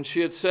 28, when she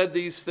had said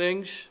these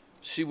things,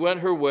 she went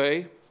her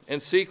way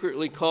and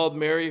secretly called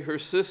Mary her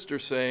sister,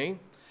 saying,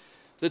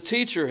 "The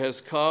teacher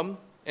has come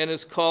and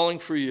is calling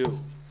for you."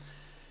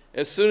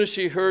 As soon as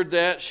she heard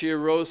that, she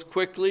arose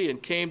quickly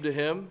and came to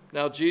him.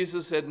 Now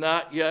Jesus had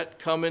not yet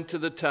come into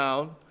the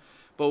town,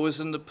 but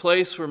was in the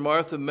place where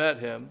Martha met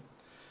him.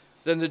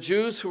 Then the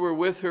Jews who were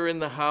with her in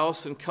the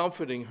house and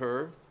comforting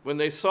her, when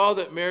they saw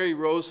that Mary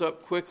rose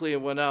up quickly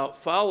and went out,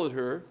 followed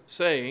her,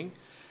 saying,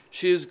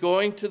 "She is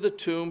going to the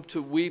tomb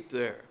to weep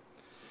there."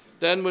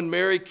 Then when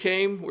Mary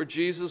came where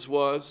Jesus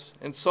was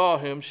and saw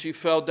him, she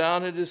fell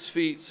down at his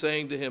feet,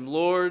 saying to him,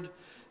 "Lord,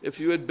 if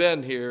you had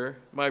been here,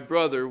 my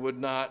brother would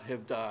not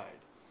have died."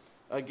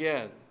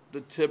 Again,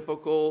 the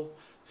typical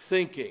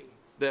thinking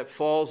that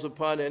falls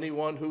upon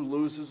anyone who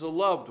loses a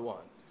loved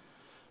one.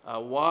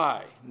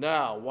 Why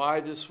now? Why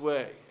this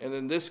way? And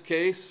in this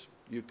case,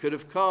 you could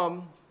have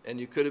come and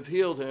you could have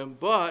healed him,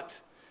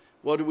 but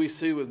what do we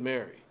see with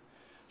Mary?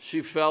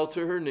 She fell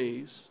to her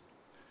knees.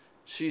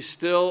 She's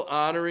still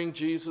honoring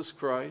Jesus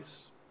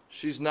Christ.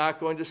 She's not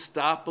going to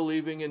stop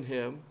believing in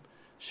him.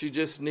 She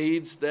just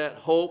needs that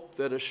hope,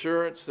 that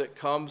assurance that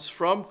comes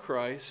from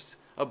Christ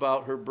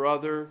about her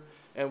brother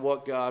and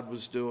what God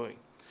was doing.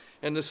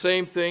 And the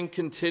same thing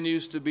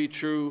continues to be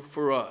true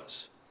for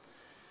us.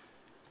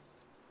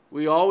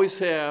 We always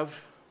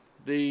have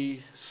the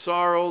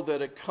sorrow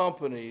that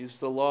accompanies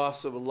the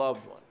loss of a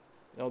loved one.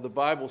 Now, the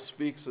Bible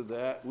speaks of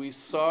that. We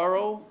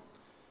sorrow,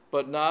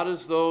 but not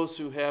as those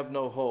who have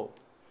no hope.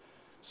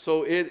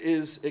 So it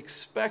is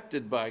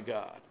expected by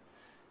God.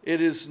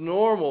 It is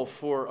normal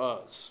for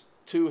us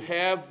to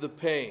have the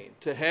pain,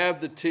 to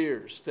have the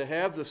tears, to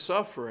have the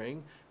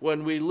suffering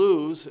when we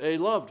lose a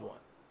loved one.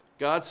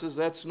 God says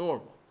that's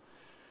normal.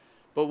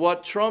 But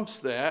what trumps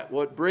that,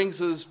 what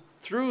brings us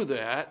through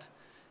that,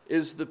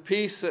 is the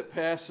peace that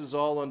passes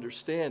all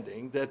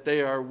understanding, that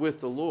they are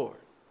with the Lord.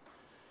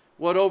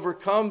 What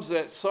overcomes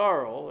that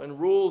sorrow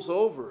and rules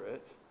over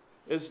it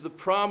is the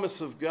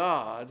promise of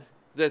God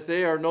that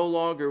they are no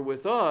longer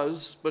with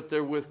us, but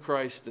they're with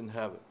Christ in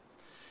heaven.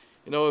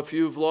 You know, if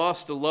you've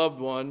lost a loved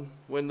one,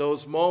 when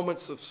those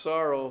moments of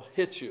sorrow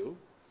hit you,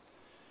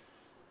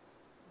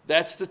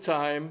 that's the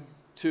time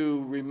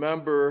to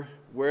remember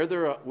where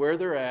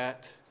they're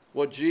at,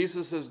 what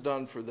Jesus has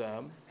done for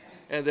them,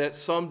 and that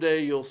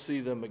someday you'll see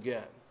them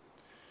again.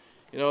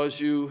 You know, as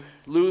you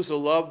lose a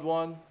loved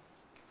one,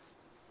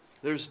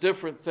 there's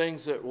different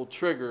things that will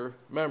trigger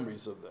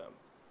memories of them.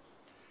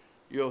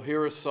 You'll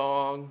hear a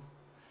song,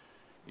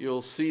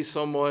 you'll see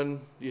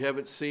someone you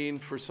haven't seen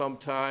for some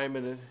time,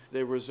 and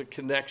there was a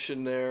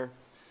connection there.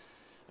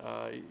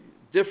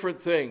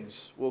 different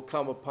things will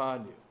come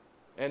upon you.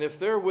 And if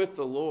they're with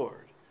the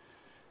Lord,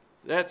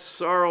 that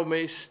sorrow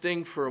may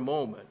sting for a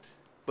moment,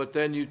 but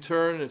then you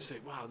turn and say,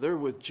 wow, they're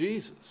with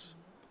Jesus.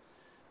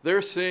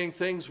 They're seeing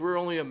things we're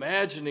only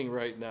imagining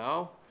right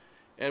now,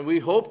 and we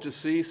hope to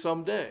see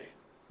someday.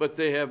 But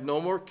they have no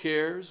more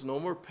cares, no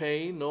more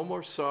pain, no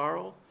more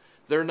sorrow.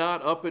 They're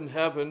not up in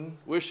heaven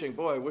wishing,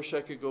 boy, I wish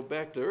I could go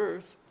back to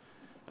earth.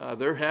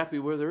 They're happy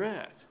where they're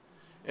at.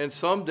 And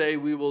someday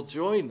we will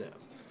join them.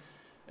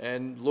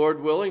 And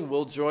Lord willing,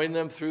 we'll join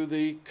them through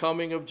the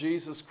coming of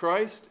Jesus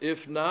Christ.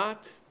 If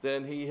not,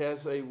 then he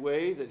has a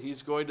way that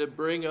he's going to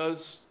bring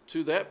us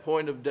to that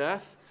point of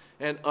death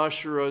and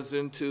usher us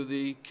into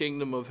the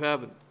kingdom of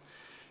heaven.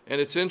 And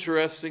it's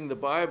interesting, the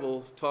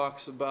Bible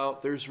talks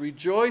about there's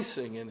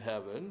rejoicing in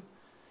heaven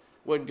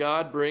when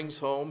God brings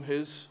home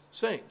his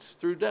saints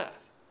through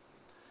death.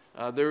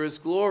 There is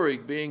glory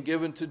being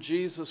given to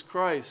Jesus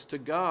Christ, to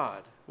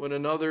God, when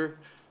another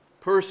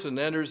person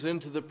enters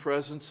into the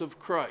presence of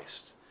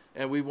Christ.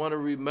 And we want to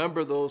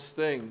remember those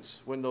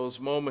things when those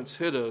moments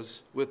hit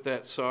us with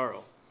that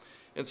sorrow.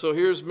 And so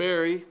here's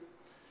Mary.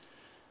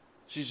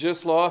 She's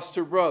just lost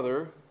her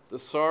brother. The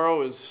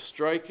sorrow is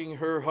striking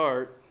her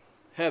heart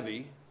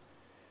heavy.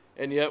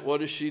 And yet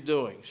what is she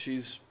doing?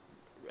 She's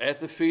at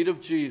the feet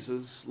of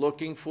Jesus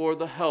looking for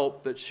the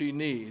help that she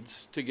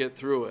needs to get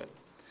through it.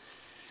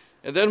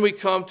 And then we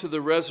come to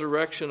the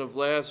resurrection of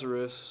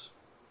Lazarus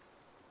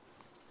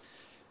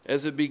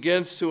as it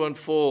begins to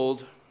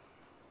unfold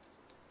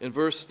in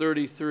verse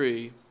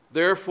 33.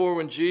 Therefore,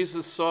 when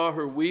Jesus saw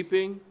her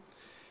weeping,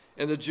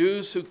 and the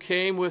Jews who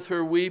came with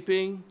her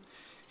weeping,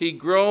 he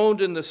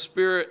groaned in the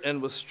spirit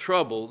and was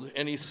troubled.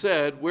 And he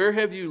said, where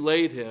have you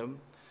laid him?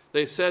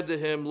 They said to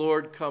him,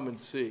 Lord, come and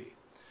see.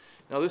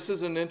 Now, this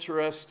is an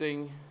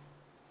interesting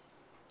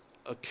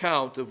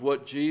account of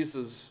what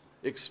Jesus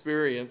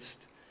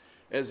experienced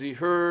as he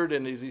heard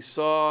and as he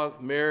saw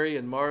Mary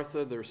and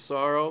Martha, their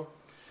sorrow.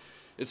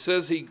 It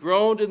says he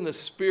groaned in the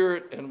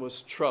spirit and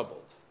was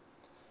troubled.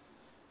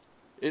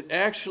 It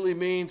actually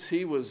means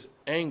he was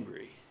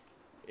angry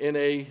in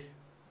a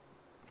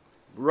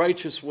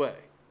righteous way.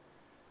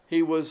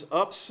 He was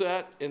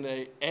upset in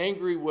an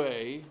angry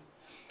way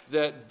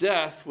that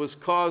death was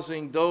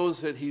causing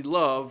those that he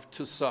loved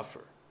to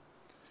suffer.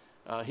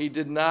 He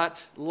did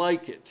not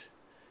like it.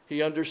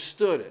 He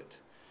understood it.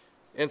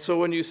 And so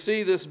when you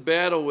see this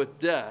battle with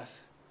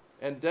death,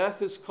 and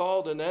death is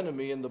called an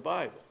enemy in the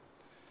Bible,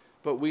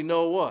 but we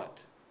know what?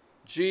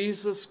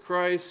 Jesus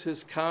Christ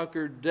has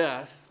conquered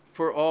death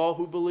for all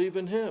who believe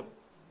in him.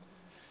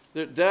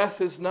 That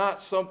death is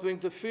not something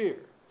to fear.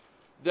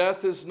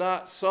 Death is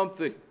not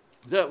something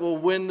that will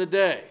win the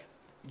day.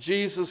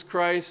 Jesus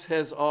Christ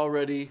has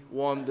already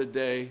won the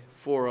day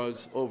for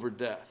us over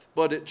death.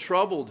 But it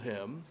troubled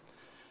him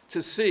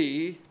to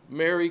see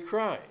Mary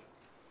crying.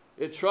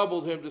 It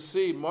troubled him to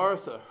see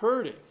Martha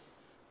hurting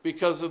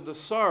because of the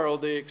sorrow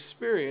they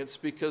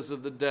experienced because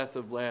of the death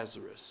of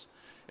Lazarus.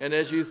 And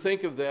as you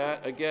think of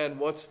that, again,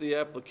 what's the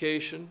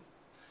application?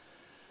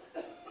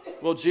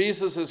 Well,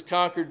 Jesus has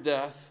conquered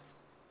death.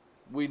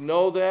 We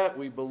know that.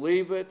 We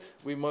believe it.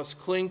 We must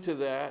cling to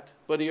that.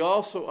 But he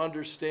also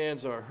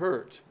understands our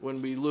hurt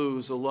when we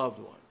lose a loved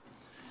one.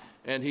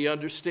 And he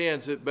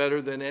understands it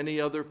better than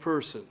any other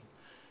person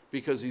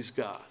because he's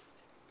God.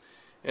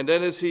 And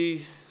then as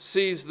he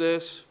sees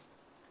this,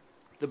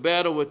 the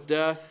battle with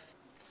death,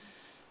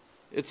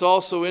 it's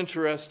also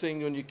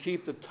interesting when you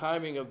keep the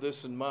timing of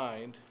this in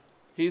mind.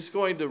 He's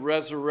going to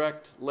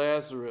resurrect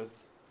Lazarus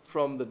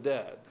from the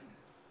dead.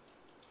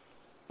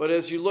 But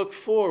as you look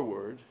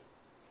forward,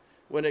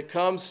 when it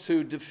comes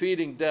to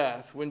defeating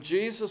death, when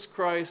Jesus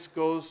Christ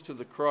goes to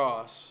the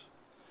cross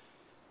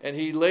and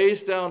he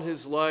lays down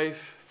his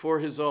life for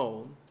his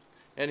own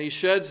and he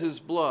sheds his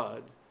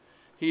blood,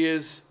 he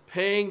is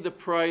paying the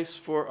price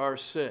for our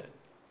sin.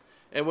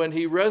 And when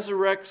he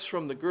resurrects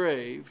from the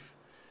grave,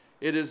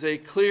 it is a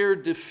clear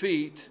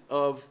defeat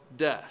of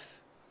death.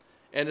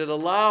 And it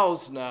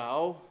allows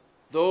now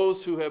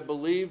those who have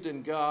believed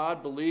in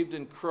God, believed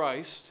in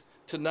Christ,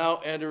 to now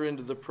enter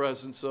into the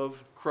presence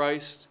of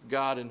Christ,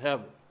 God in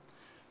heaven.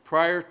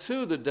 Prior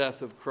to the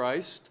death of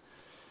Christ,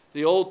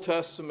 the Old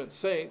Testament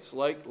saints,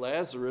 like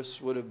Lazarus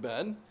would have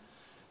been,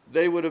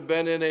 they would have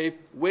been in a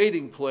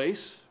waiting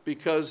place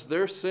because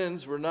their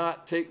sins were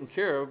not taken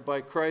care of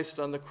by Christ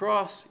on the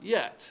cross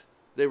yet.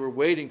 They were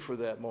waiting for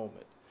that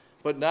moment.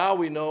 But now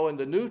we know in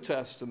the New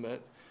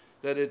Testament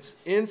that it's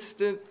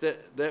instant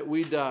that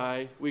we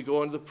die, we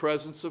go into the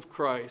presence of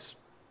Christ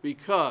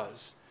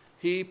because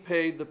he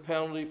paid the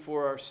penalty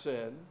for our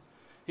sin.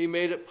 He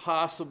made it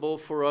possible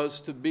for us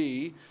to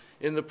be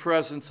in the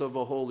presence of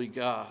a holy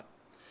God.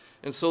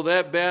 And so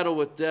that battle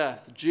with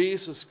death,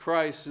 Jesus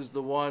Christ is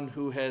the one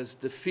who has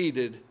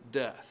defeated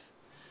death.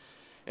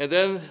 And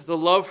then the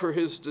love for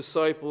his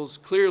disciples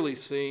clearly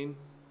seen.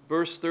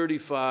 Verse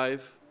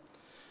 35,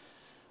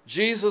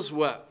 Jesus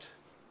wept.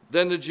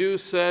 Then the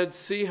Jews said,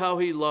 see how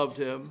he loved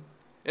him.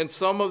 And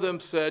some of them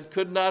said,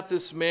 could not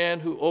this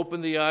man who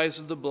opened the eyes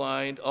of the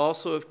blind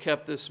also have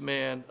kept this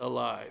man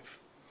alive?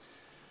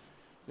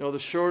 You know, the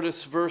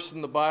shortest verse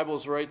in the Bible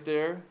is right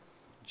there.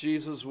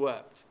 Jesus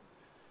wept.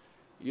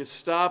 You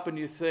stop and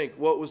you think,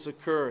 what was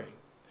occurring?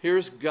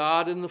 Here's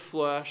God in the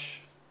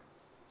flesh,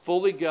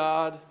 fully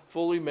God,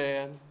 fully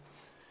man.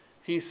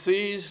 He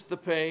sees the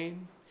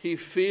pain, he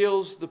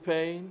feels the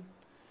pain,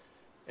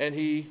 and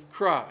he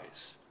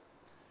cries.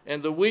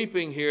 And the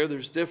weeping here,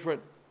 there's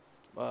different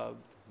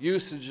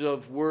usage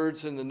of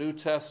words in the New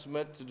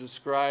Testament to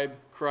describe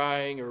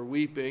crying or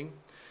weeping.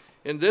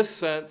 In this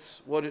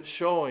sense, what it's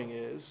showing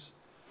is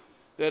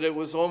that it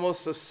was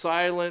almost a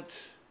silent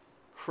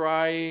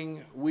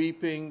crying,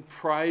 weeping,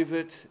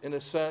 private in a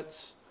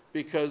sense,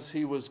 because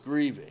he was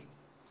grieving.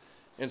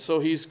 And so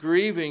he's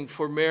grieving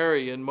for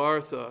Mary and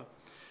Martha.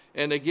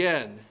 And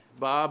again,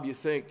 Bob, you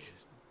think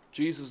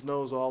Jesus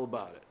knows all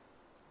about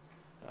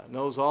it,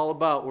 knows all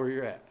about where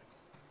you're at.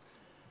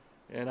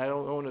 And I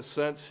don't know, in a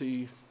sense,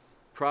 he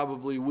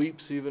probably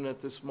weeps even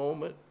at this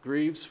moment,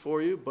 grieves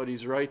for you, but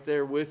he's right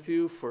there with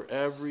you for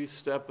every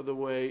step of the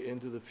way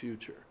into the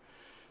future.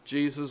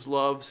 Jesus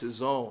loves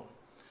his own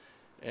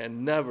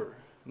and never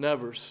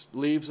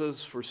leaves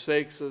us,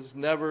 forsakes us,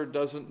 never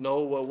doesn't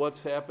know, well,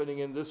 what's happening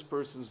in this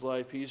person's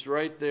life. He's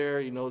right there.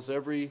 He knows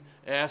every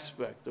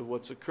aspect of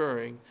what's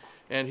occurring,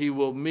 and he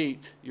will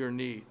meet your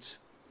needs.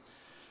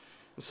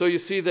 And so you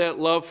see that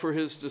love for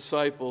his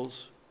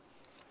disciples.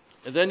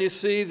 And then you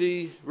see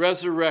the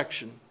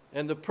resurrection.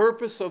 And the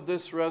purpose of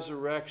this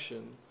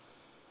resurrection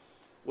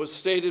was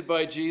stated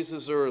by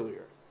Jesus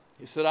earlier.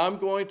 He said, I'm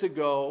going to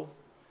go,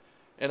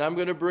 and I'm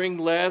going to bring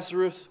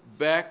Lazarus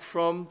back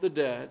from the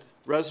dead,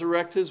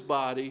 resurrect his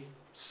body,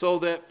 so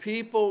that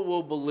people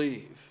will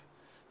believe,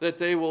 that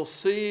they will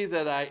see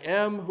that I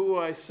am who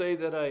I say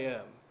that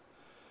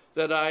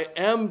I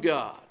am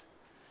God,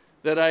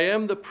 that I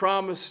am the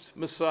promised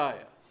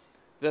Messiah,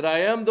 that I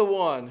am the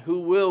one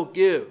who will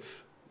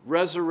give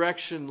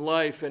resurrection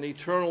life and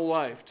eternal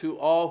life to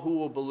all who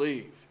will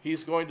believe.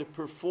 He's going to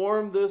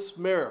perform this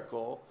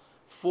miracle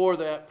for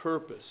that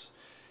purpose.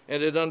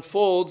 And it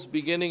unfolds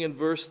beginning in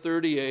verse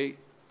 38.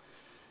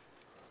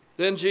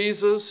 Then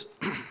Jesus,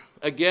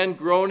 again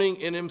groaning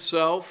in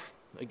himself,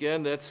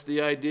 again that's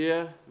the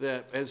idea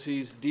that as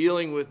he's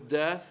dealing with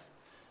death,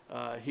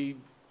 he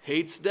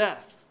hates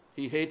death.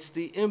 He hates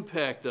the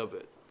impact of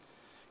it.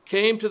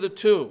 Came to the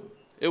tomb.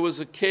 It was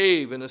a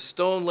cave and a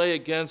stone lay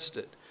against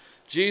it.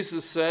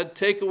 Jesus said,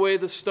 take away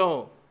the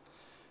stone.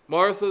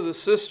 Martha, the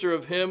sister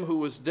of him who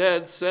was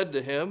dead, said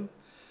to him,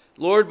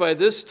 Lord, by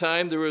this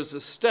time there is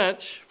a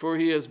stench, for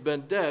he has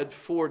been dead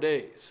 4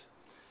 days.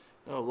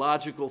 Now,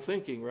 logical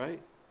thinking, right?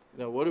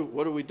 Now, what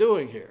are we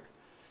doing here?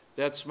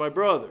 That's my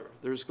brother.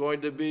 This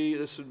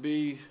would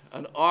be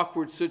an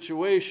awkward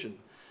situation.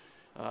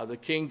 The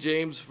King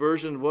James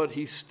Version, what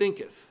he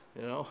stinketh,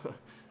 you know.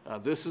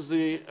 This is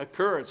the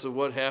occurrence of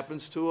what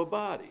happens to a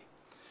body.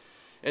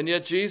 And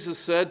yet Jesus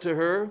said to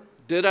her,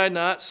 did I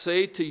not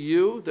say to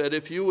you that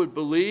if you would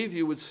believe,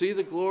 you would see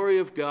the glory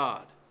of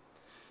God?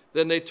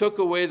 Then they took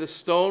away the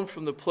stone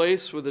from the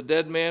place where the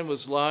dead man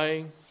was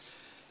lying.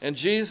 And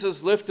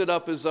Jesus lifted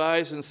up his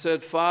eyes and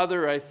said,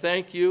 Father, I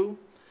thank you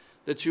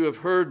that you have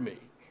heard me.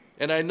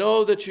 And I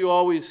know that you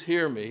always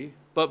hear me,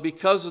 but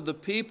because of the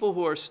people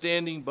who are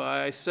standing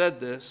by, I said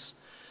this,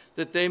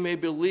 that they may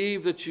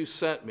believe that you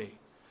sent me.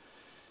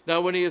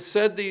 Now when he had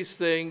said these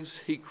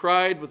things, he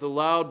cried with a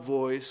loud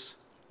voice,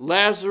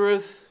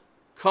 Lazarus,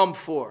 come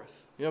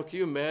forth. You know, can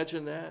you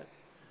imagine that?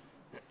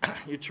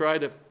 You try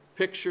to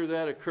picture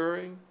that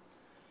occurring.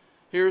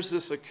 Here's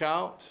this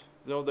account.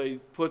 You know, they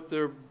put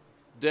their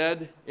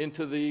dead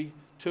into the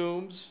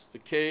tombs, the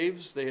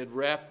caves. They had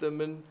wrapped them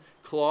in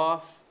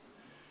cloth.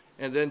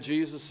 And then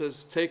Jesus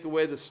says, take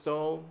away the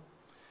stone.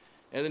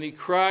 And then he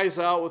cries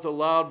out with a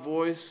loud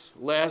voice,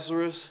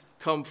 Lazarus,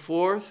 come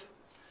forth.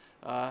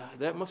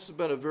 That must have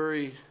been a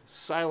very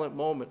silent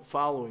moment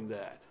following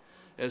that,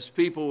 as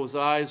people's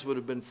eyes would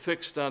have been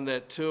fixed on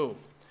that tomb.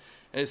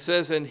 And it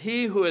says, and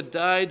he who had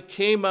died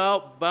came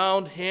out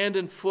bound hand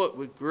and foot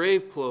with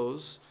grave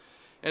clothes,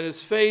 and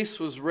his face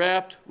was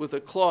wrapped with a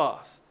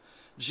cloth.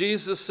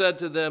 Jesus said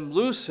to them,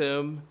 loose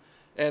him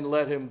and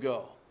let him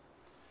go.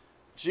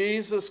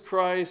 Jesus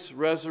Christ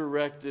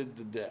resurrected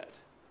the dead.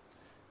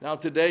 Now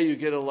today you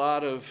get a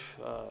lot of,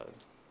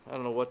 I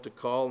don't know what to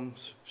call them,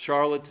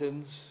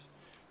 charlatans,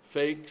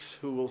 fakes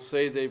who will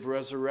say they've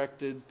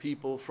resurrected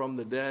people from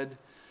the dead.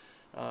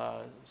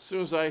 As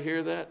soon as I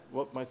hear that,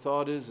 what my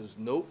thought is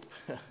nope,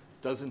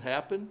 doesn't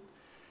happen.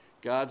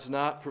 God's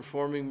not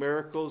performing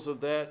miracles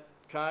of that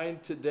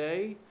kind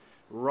today.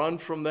 Run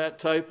from that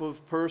type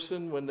of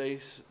person when they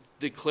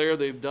declare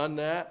they've done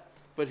that.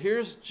 But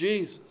here's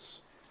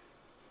Jesus.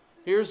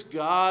 Here's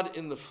God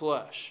in the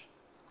flesh.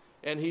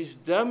 And he's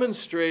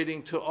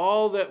demonstrating to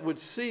all that would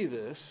see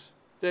this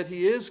that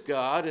he is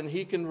God and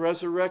he can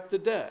resurrect the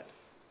dead.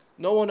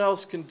 No one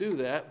else can do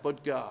that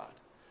but God.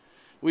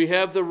 We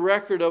have the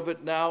record of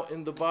it now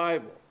in the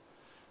Bible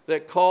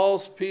that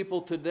calls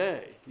people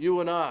today,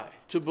 you and I,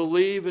 to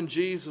believe in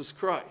Jesus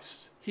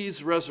Christ.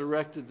 He's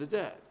resurrected the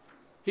dead.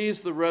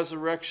 He's the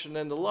resurrection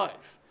and the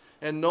life.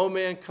 And no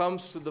man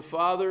comes to the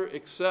Father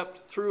except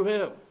through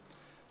him.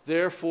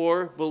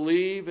 Therefore,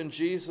 believe in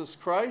Jesus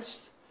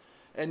Christ,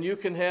 and you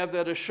can have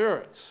that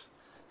assurance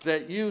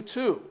that you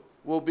too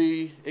will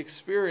be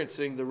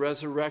experiencing the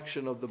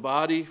resurrection of the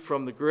body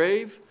from the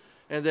grave,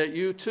 and that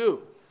you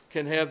too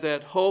can have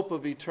that hope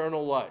of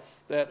eternal life,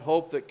 that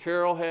hope that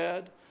Carol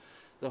had,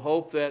 the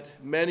hope that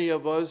many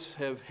of us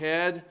have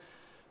had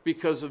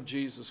because of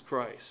Jesus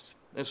Christ.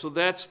 And so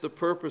that's the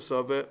purpose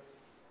of it.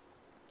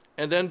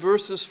 And then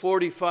verses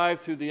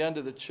 45 through the end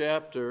of the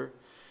chapter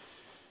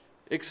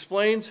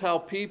explains how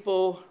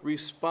people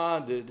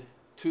responded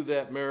to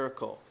that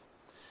miracle.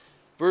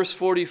 Verse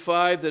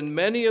 45, then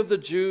many of the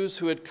Jews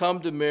who had come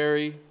to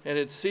Mary and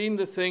had seen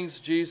the things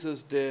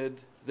Jesus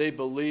did, they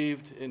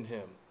believed in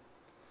him.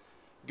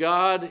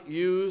 God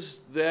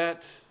used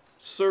that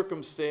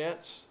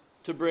circumstance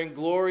to bring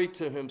glory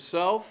to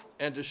himself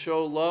and to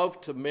show love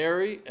to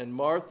Mary and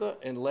Martha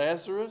and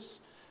Lazarus,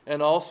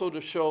 and also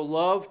to show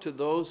love to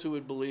those who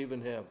would believe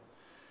in him.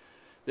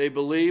 They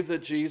believed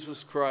that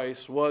Jesus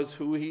Christ was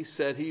who he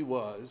said he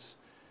was,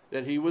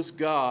 that he was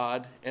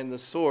God and the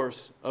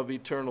source of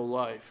eternal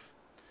life.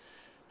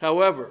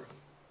 However,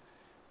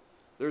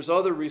 there's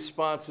other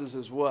responses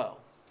as well.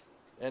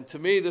 And to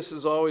me, this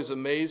is always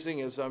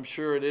amazing, as I'm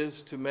sure it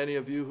is to many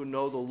of you who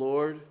know the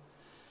Lord.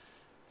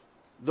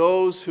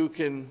 Those who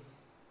can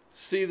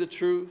see the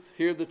truth,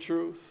 hear the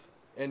truth,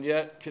 and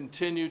yet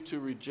continue to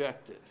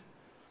reject it.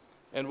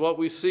 And what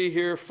we see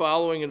here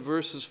following in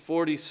verses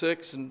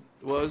 46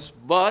 was,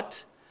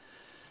 but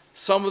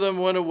some of them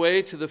went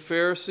away to the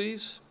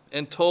Pharisees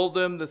and told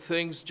them the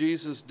things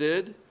Jesus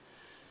did.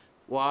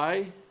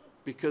 Why?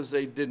 Because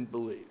they didn't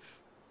believe.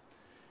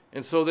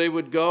 And so they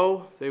would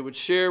go, they would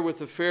share with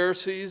the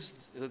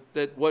Pharisees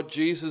that what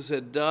Jesus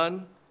had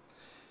done.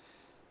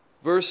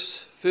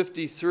 Verse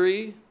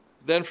 53,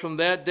 then from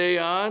that day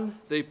on,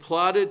 they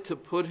plotted to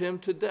put him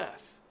to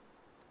death.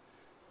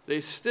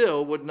 They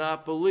still would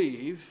not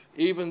believe,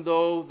 even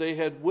though they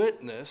had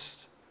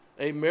witnessed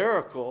a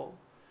miracle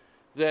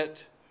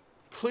that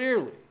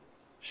clearly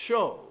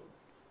showed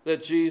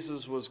that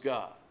Jesus was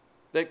God,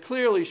 that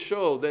clearly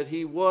showed that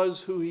he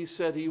was who he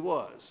said he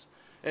was.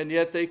 And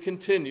yet they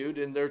continued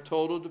in their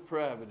total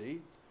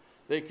depravity.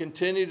 They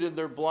continued in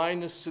their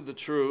blindness to the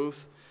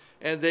truth,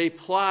 and they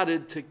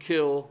plotted to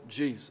kill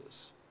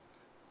Jesus.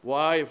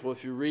 Why? Well,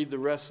 if you read the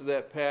rest of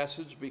that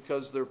passage,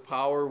 because their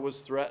power was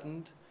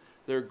threatened,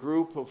 their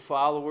group of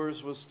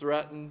followers was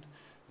threatened,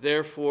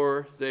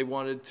 therefore they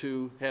wanted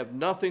to have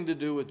nothing to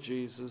do with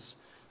Jesus.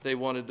 They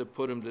wanted to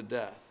put him to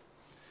death.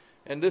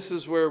 And this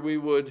is where we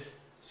would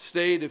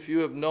state, if you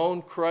have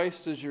known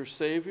Christ as your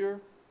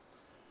Savior,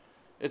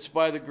 it's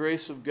by the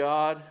grace of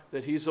God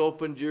that he's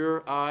opened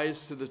your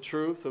eyes to the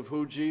truth of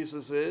who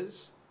Jesus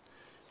is,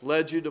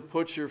 led you to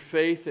put your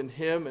faith in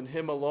him and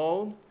him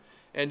alone,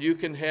 and you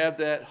can have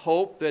that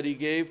hope that he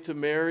gave to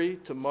Mary,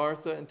 to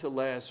Martha, and to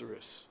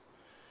Lazarus,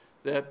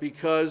 that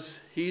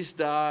because he's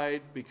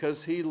died,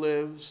 because he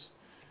lives,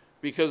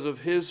 because of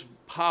his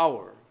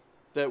power,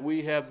 that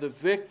we have the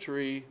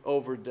victory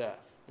over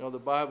death. You know, the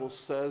Bible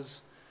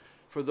says,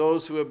 for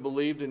those who have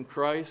believed in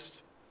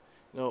Christ,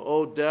 you know,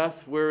 oh,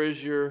 death, where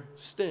is your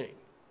sting?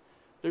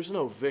 There's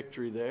no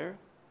victory there.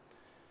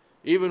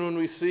 Even when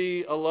we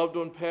see a loved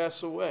one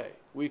pass away,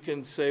 we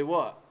can say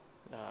what?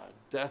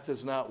 Death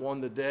has not won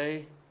the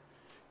day.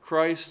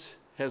 Christ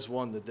has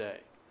won the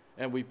day,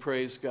 and we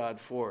praise God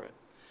for it.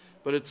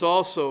 But it's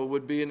also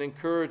would be an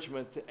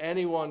encouragement to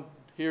anyone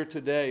here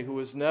today who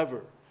has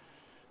never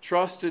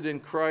trusted in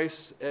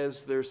Christ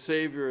as their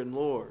Savior and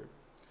Lord,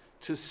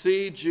 to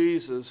see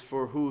Jesus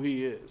for who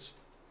he is.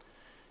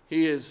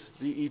 He is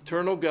the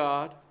eternal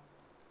God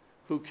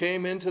who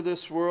came into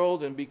this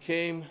world and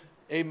became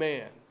a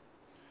man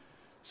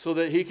so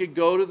that he could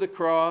go to the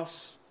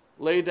cross,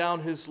 lay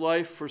down his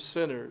life for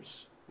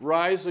sinners,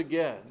 rise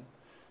again,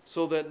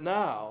 so that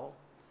now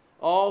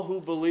all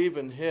who believe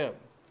in him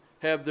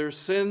have their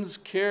sins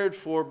cared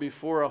for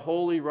before a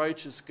holy,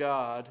 righteous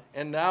God,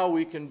 and now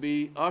we can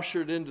be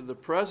ushered into the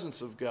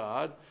presence of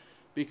God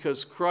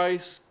because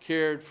Christ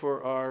cared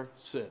for our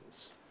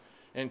sins.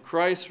 And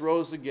Christ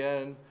rose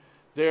again.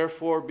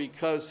 Therefore,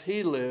 because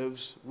he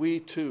lives, we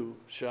too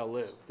shall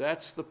live.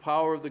 That's the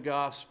power of the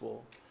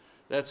gospel.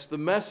 That's the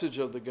message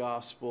of the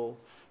gospel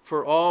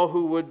for all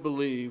who would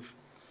believe,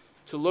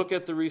 to look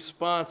at the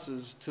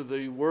responses to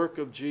the work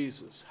of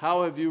Jesus.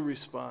 How have you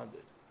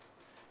responded?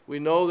 We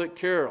know that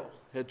Carol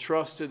had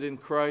trusted in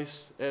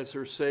Christ as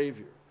her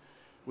Savior.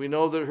 We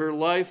know that her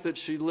life that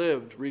she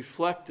lived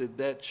reflected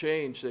that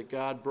change that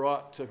God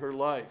brought to her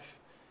life.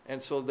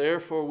 And so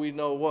therefore we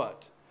know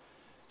what?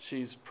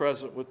 She's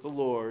present with the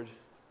Lord,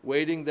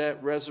 waiting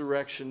that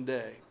resurrection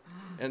day.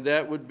 And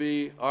that would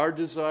be our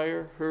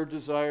desire, her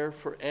desire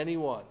for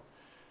anyone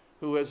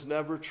who has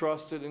never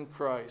trusted in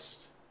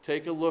Christ.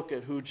 Take a look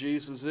at who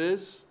Jesus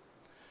is.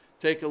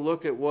 Take a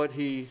look at what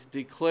he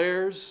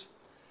declares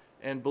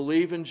and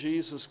believe in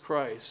Jesus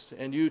Christ.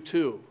 And you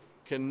too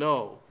can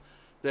know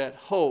that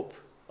hope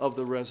of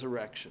the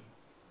resurrection.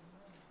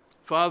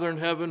 Father in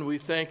heaven, we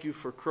thank you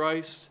for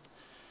Christ.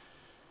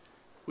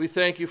 We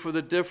thank you for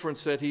the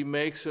difference that he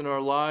makes in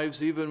our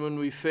lives, even when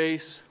we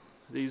face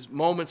these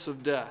moments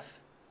of death.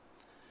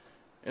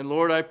 And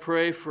Lord, I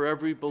pray for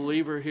every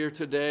believer here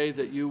today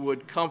that you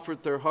would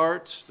comfort their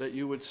hearts, that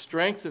you would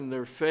strengthen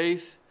their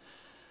faith,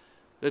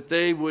 that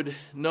they would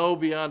know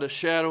beyond a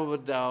shadow of a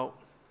doubt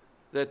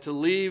that to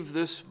leave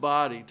this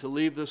body, to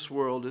leave this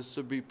world, is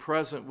to be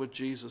present with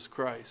Jesus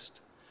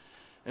Christ.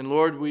 And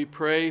Lord, we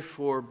pray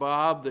for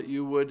Bob that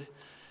you would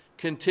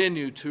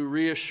continue to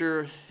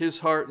reassure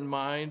his heart and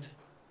mind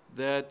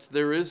that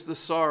there is the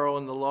sorrow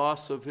and the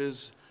loss of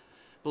his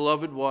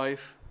beloved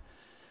wife,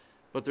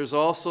 but there's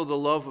also the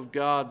love of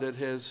God that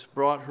has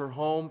brought her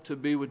home to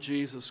be with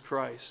Jesus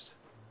Christ.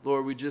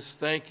 Lord, we just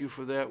thank you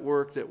for that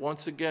work that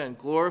once again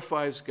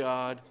glorifies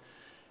God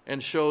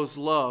and shows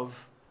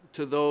love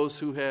to those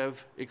who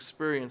have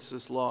experienced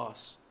this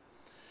loss.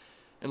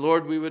 And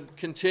Lord, we would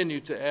continue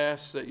to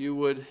ask that you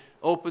would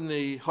open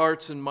the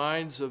hearts and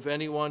minds of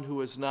anyone who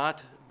has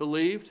not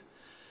believed,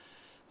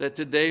 that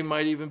today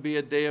might even be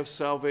a day of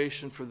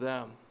salvation for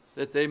them,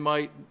 that they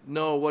might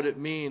know what it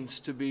means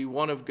to be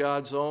one of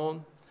God's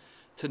own,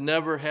 to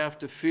never have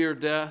to fear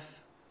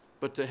death,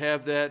 but to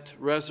have that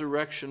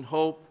resurrection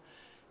hope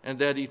and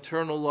that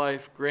eternal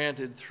life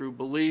granted through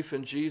belief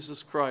in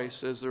Jesus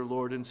Christ as their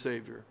Lord and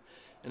Savior.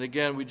 And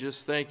again, we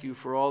just thank you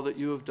for all that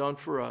you have done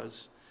for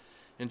us.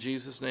 In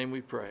Jesus' name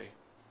we pray.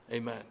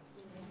 Amen.